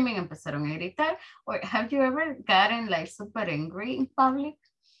screaming, empezaron a gritar. Or have you ever gotten like super angry in public?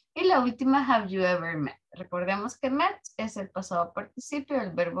 Y la última, have you ever met? Recordemos que met es el pasado participio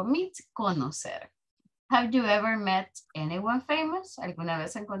del verbo meet, conocer. Have you ever met anyone famous? ¿Alguna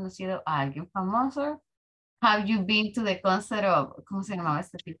vez han conocido a alguien famoso? Have you been to the concert of, ¿cómo se llamaba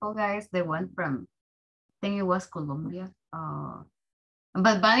este tipo, guys? The one from, I think it was Colombia.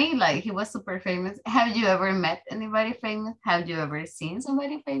 But Bunny, like, he was super famous. Have you ever met anybody famous? Have you ever seen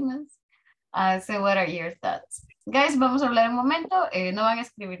somebody famous? So what are your thoughts? Guys, vamos a hablar un momento. No van a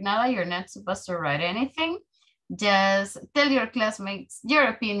escribir nada. You're not supposed to write anything. Just tell your classmates your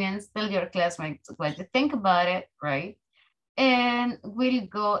opinions. Tell your classmates what you think about it, right? And we'll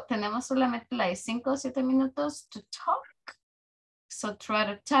go. Tenemos solamente like 5 o 7 minutos to talk. So try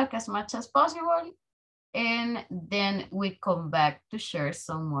to talk as much as possible. And then we come back to share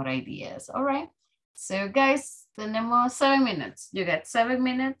some more ideas, all right? So guys, tenemos 7 minutes. You get 7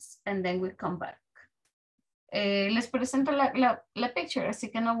 minutes and then we come back. Les presento la picture,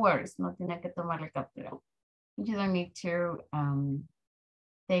 así que no worries, no tiene que tomar la captura. You don't need to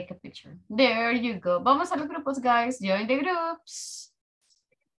take a picture. There you go. Vamos a los grupos, guys. Join the groups.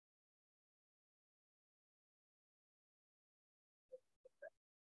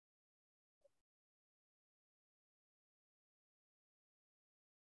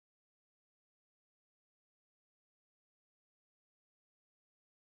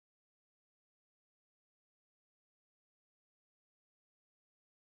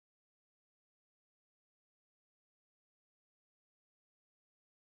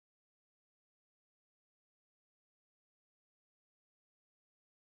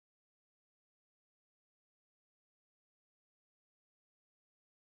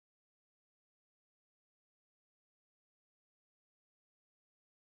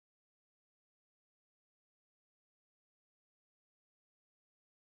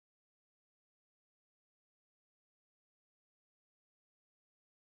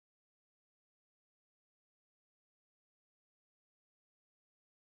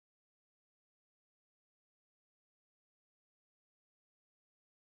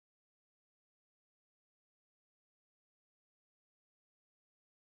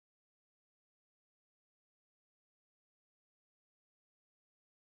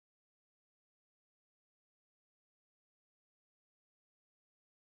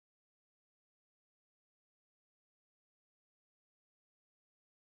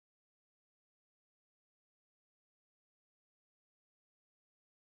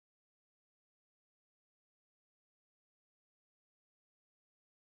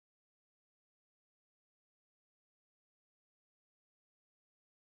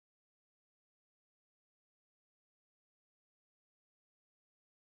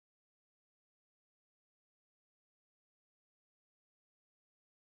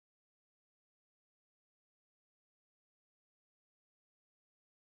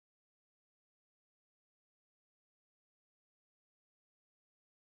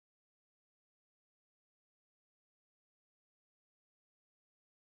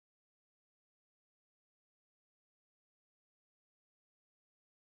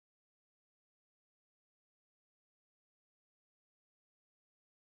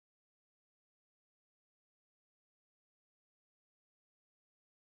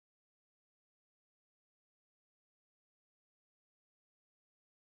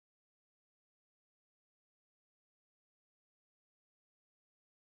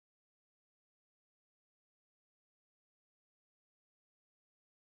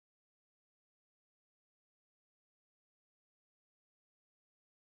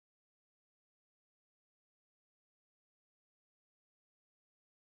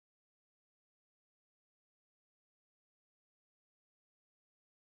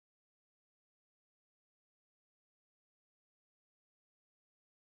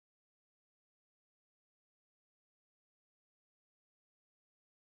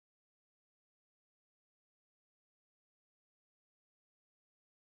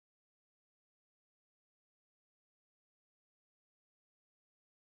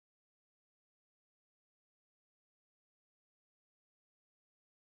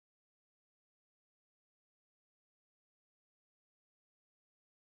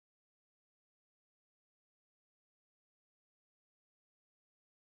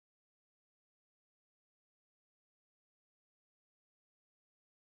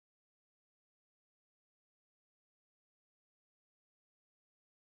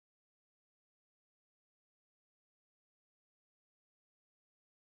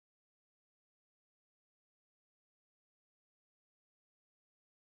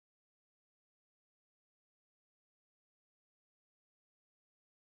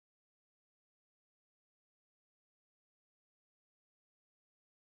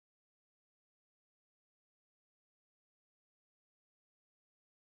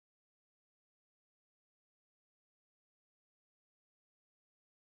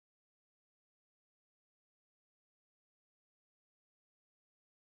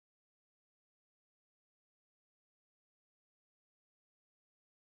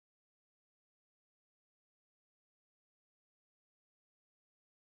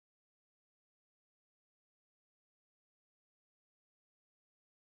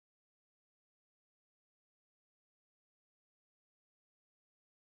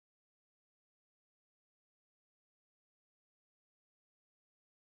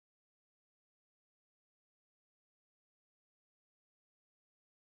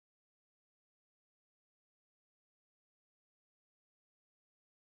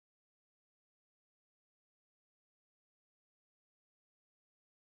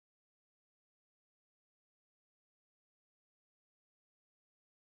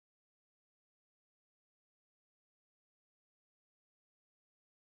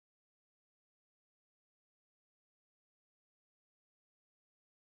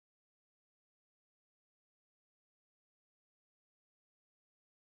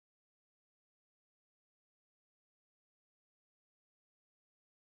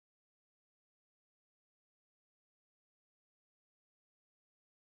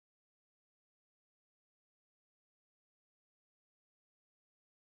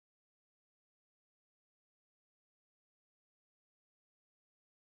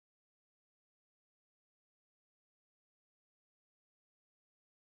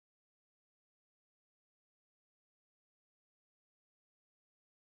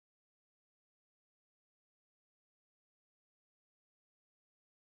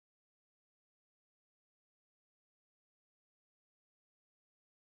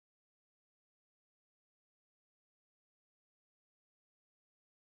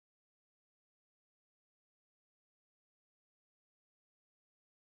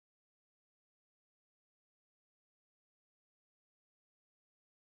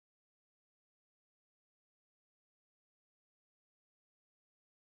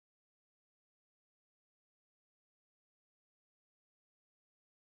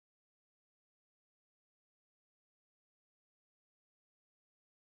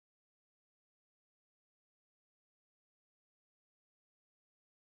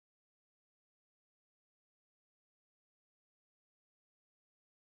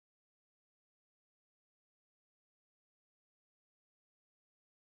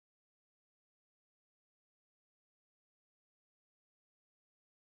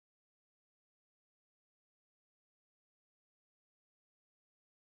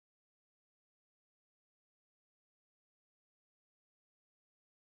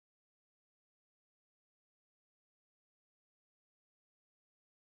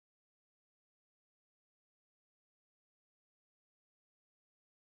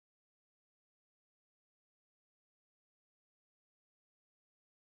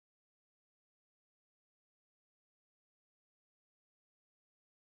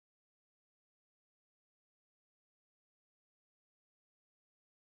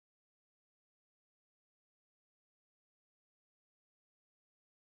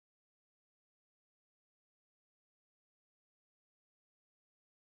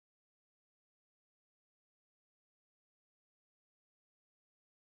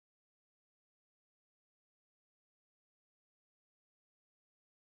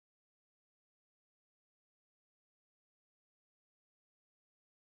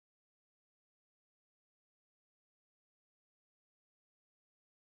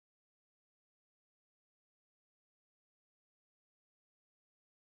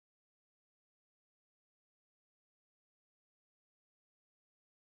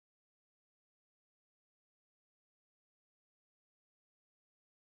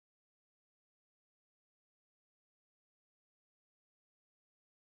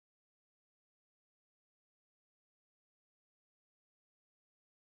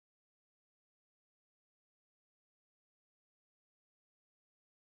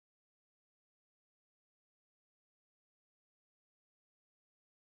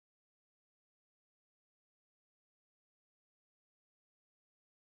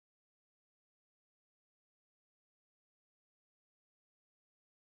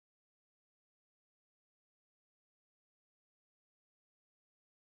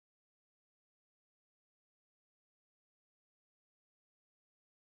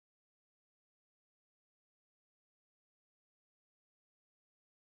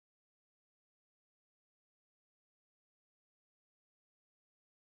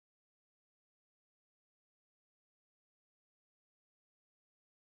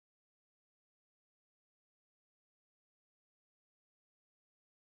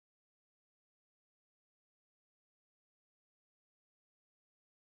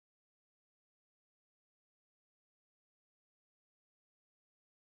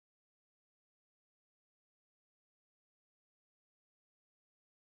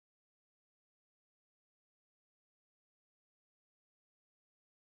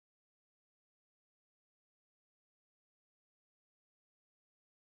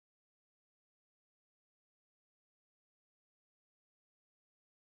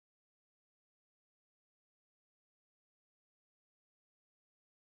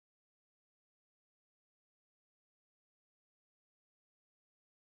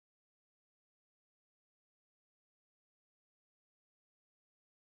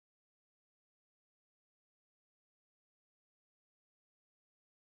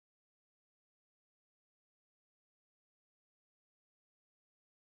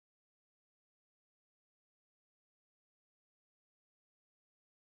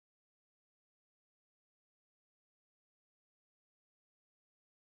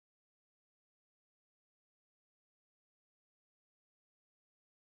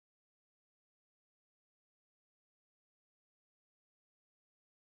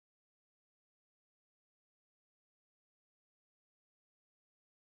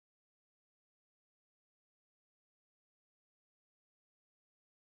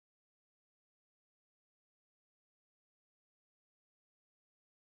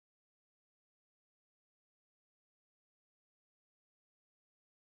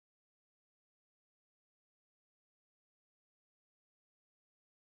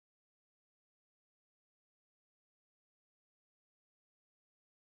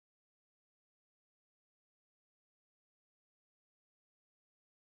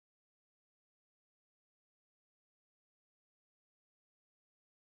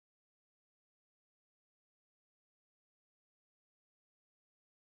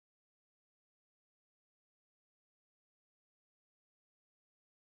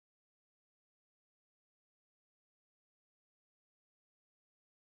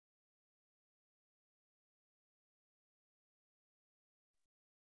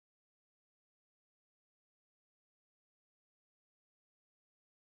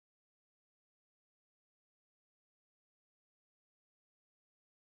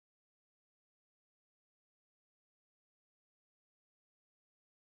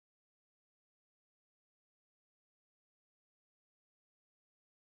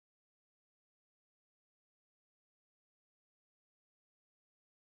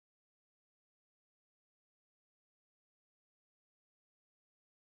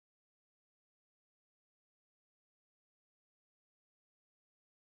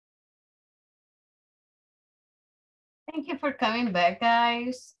 Thank you for coming back,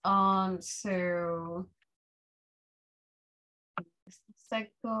 guys. So just a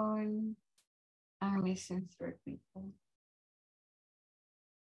second. I'm missing 3 people.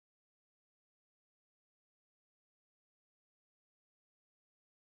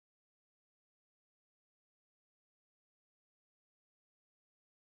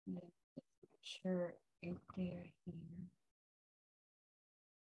 Sure, if they're here.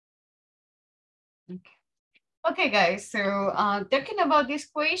 Okay. Okay, guys. So talking about these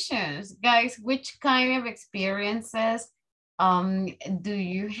questions, guys, which kind of experiences do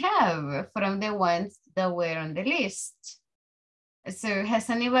you have from the ones that were on the list? So has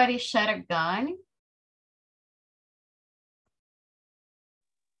anybody shot a gun?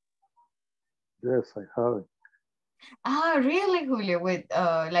 Yes, I have it. Ah, really, Julio? With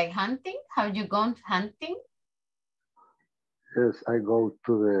like hunting? Have you gone hunting? Yes, I go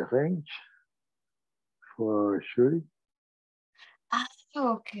to the range for shooting. Ah,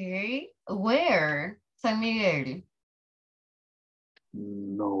 okay. Where? San Miguel.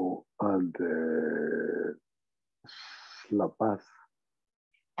 No, and La Paz.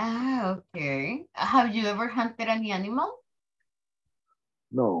 Ah, okay. Have you ever hunted any animal?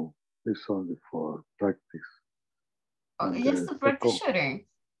 No, it's only for practice. Oh, And just to practice second, shooting.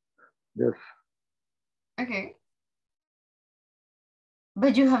 yes, Okay.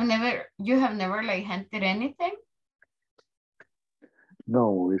 But you have never like hunted anything?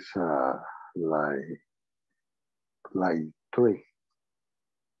 no, it's like tree.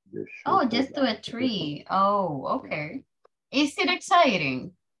 You Oh, shoot just to a tree. Oh, okay. Is it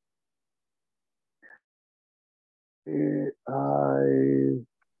exciting?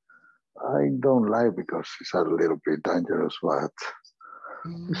 I don't like because it's a little bit dangerous, but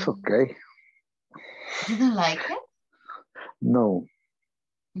it's okay. You don't like it? No.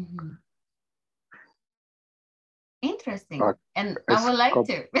 Mm-hmm. Interesting. And I It's would like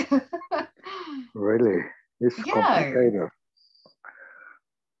to. really, it's Yeah. complicated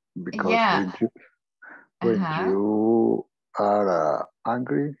because Yeah. when you are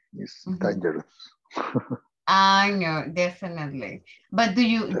angry, it's dangerous. I know, definitely. But do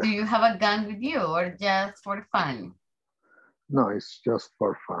you have a gun with you or just for fun? No, it's just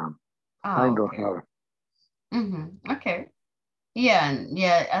for fun. Oh, I don't okay. have it. Okay. Yeah, and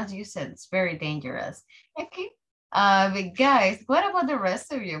yeah, as you said, it's very dangerous. Okay. But guys, what about the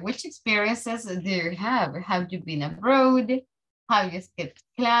rest of you? Which experiences do you have? Have you been abroad? Have you skipped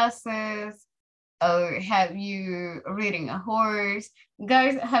classes? Or have you ridden a horse?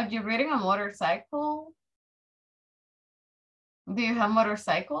 Guys, have you ridden a motorcycle? Do you have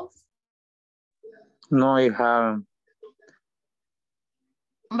motorcycles? No, I haven't.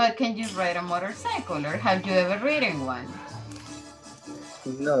 But can you ride a motorcycle or have you ever ridden one?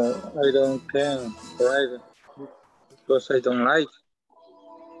 No, I don't can ride because I don't like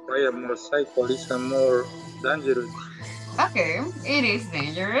ride a motorcycle. It's a more dangerous. Okay, it is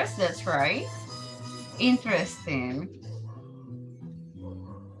dangerous, that's right. Interesting.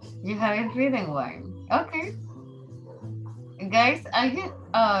 You haven't ridden one. Okay. Guys,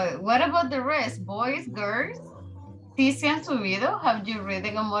 what about the rest? Boys, girls? ¿Sí se han subido? Have you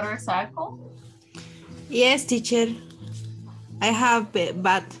ridden a motorcycle? Yes, teacher. I have,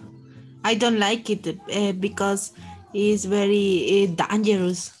 but I don't like it because it's very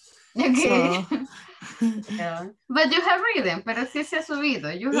dangerous. Okay. So, Yeah. But you have ridden, pero sí se ha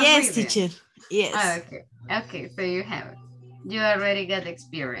subido. You have yes, ridden. teacher. Yes. Okay. Okay, so you have it. You already got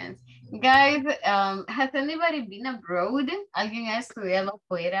experience. Guys, has anybody been abroad? ¿Alguien ha estudiado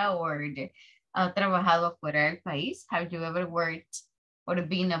fuera o trabajado fuera del país? Have you ever worked or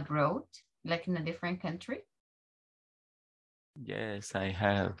been abroad, like in a different country? Yes, I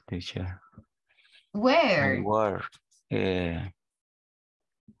have, teacher. Where? I work in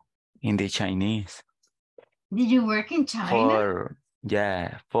the Chinese. Did you work in China?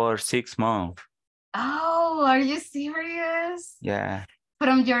 For 6 months. Oh, are you serious? Yeah.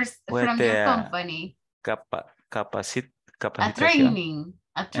 From your With company? Capacitación. A training.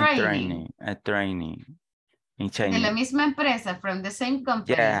 A training in Chinese. De la misma empresa, from the same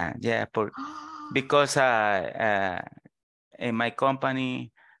company. Yeah. Because in my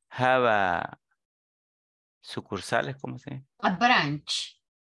company have sucursales, ¿cómo se dice? A branch.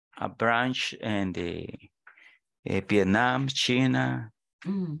 A branch in the Vietnam, China,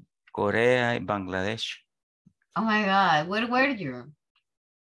 Korea, and Bangladesh. Oh my God, where were you?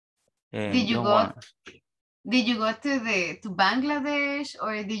 Did you go to Bangladesh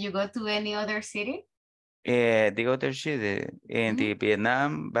or did you go to any other city? The other city in the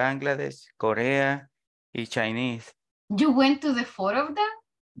Vietnam, Bangladesh, Korea, and Chinese. You went to the 4 of them?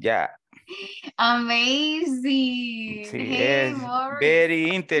 Yeah. Amazing. Sí, Hey, es Maurice.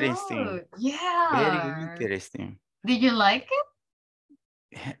 very interesting. Good. Yeah. Very interesting. Did you like it?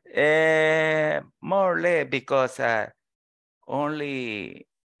 More or less because only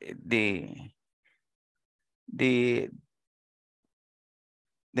desde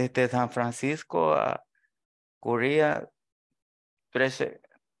San Francisco a Korea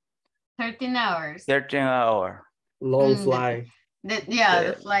 13 hours. 13 hours. Long Mm, fly.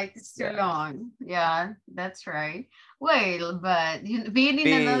 The flight is too yeah. long. Yeah, that's right. Well, but being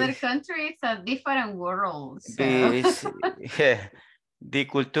in another country, it's a different world. So. The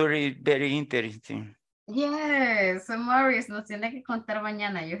culture is very interesting. Yes, so Maurice, nos tiene que contar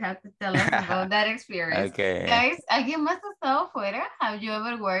mañana. You have to tell us about that experience. Okay. Guys, ¿alguien más ha estado fuera? Have you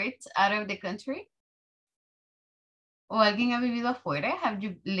ever worked out of the country? ¿O alguien ha vivido afuera? Have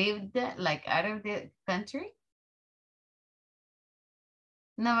you lived like out of the country?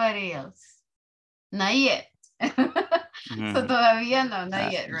 Nobody else. Not yet. So todavía no,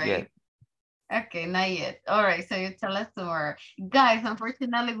 not yet, right? Yet. Okay, not yet. All right, so you tell us tomorrow. Guys,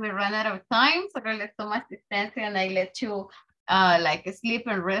 unfortunately, we ran out of time. Solo les tomo asistencia and I let you like sleep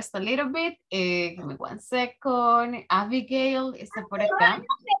and rest a little bit. Give me 1 second. Abigail, ¿está por acá?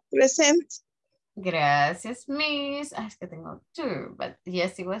 Present. Gracias, Miss. Es que tengo 2, but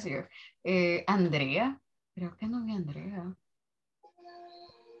yes, it was here. Andrea. Creo que no vi a Andrea.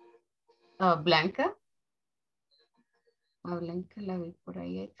 Blanca. Blanca la vi por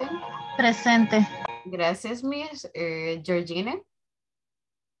ahí, I think. Presente. Gracias, Miss. Georgina.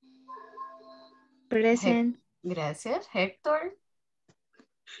 Present. Gracias. Héctor.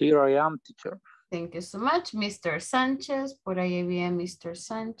 Here I am, teacher. Thank you so much. Mr. Sánchez. Por ahí había Mr.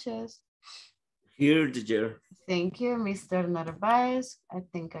 Sánchez. Here, teacher. Thank you. Mr. Narváez. I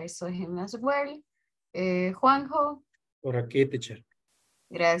think I saw him as well. Juanjo. Por aquí, teacher.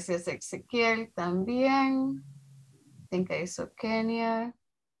 Gracias, Ezequiel. También. I think I saw Kenia.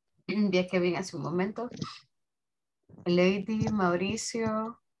 Vi a Kevin hace un momento. Lady,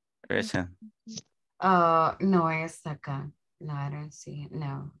 Mauricio. Present. No está acá. No, I don't see him.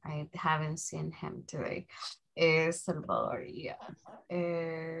 No, I haven't seen him today. Salvador, yeah.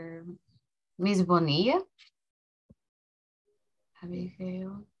 Miss Bonilla.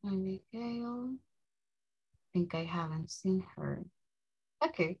 Abigail. I think I haven't seen her.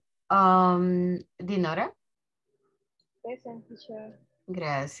 Okay. Dinora. Present, teacher.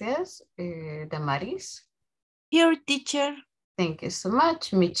 Gracias. Damaris. Here, teacher. Thank you so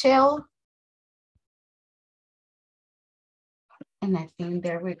much. Michelle. And I think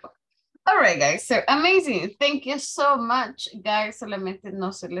there we go. All right, guys. So amazing. Thank you so much, guys. Solamente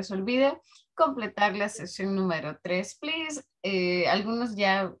no se les olvide completar la sesión número 3, please. Algunos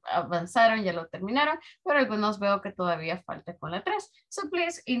ya avanzaron, ya lo terminaron, pero algunos veo que todavía falta con la 3. So,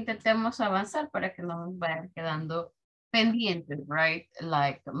 please, intentemos avanzar para que no nos vayan quedando pendientes, right?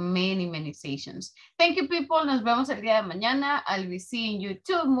 Like many sessions. Thank you, people. Nos vemos el día de mañana. I'll be seeing you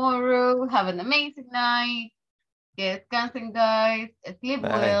tomorrow. Have an amazing night. Que descansen, guys. Sleep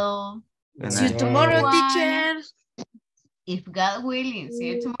well. See you tomorrow, teacher. If God willing.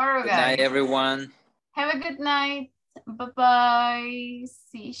 See you tomorrow, guys. Good night, everyone. Have a good night. Bye-bye.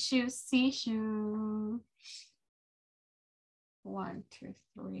 See you. 1, 2,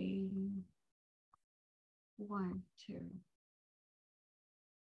 3. 1,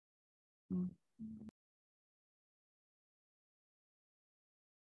 2.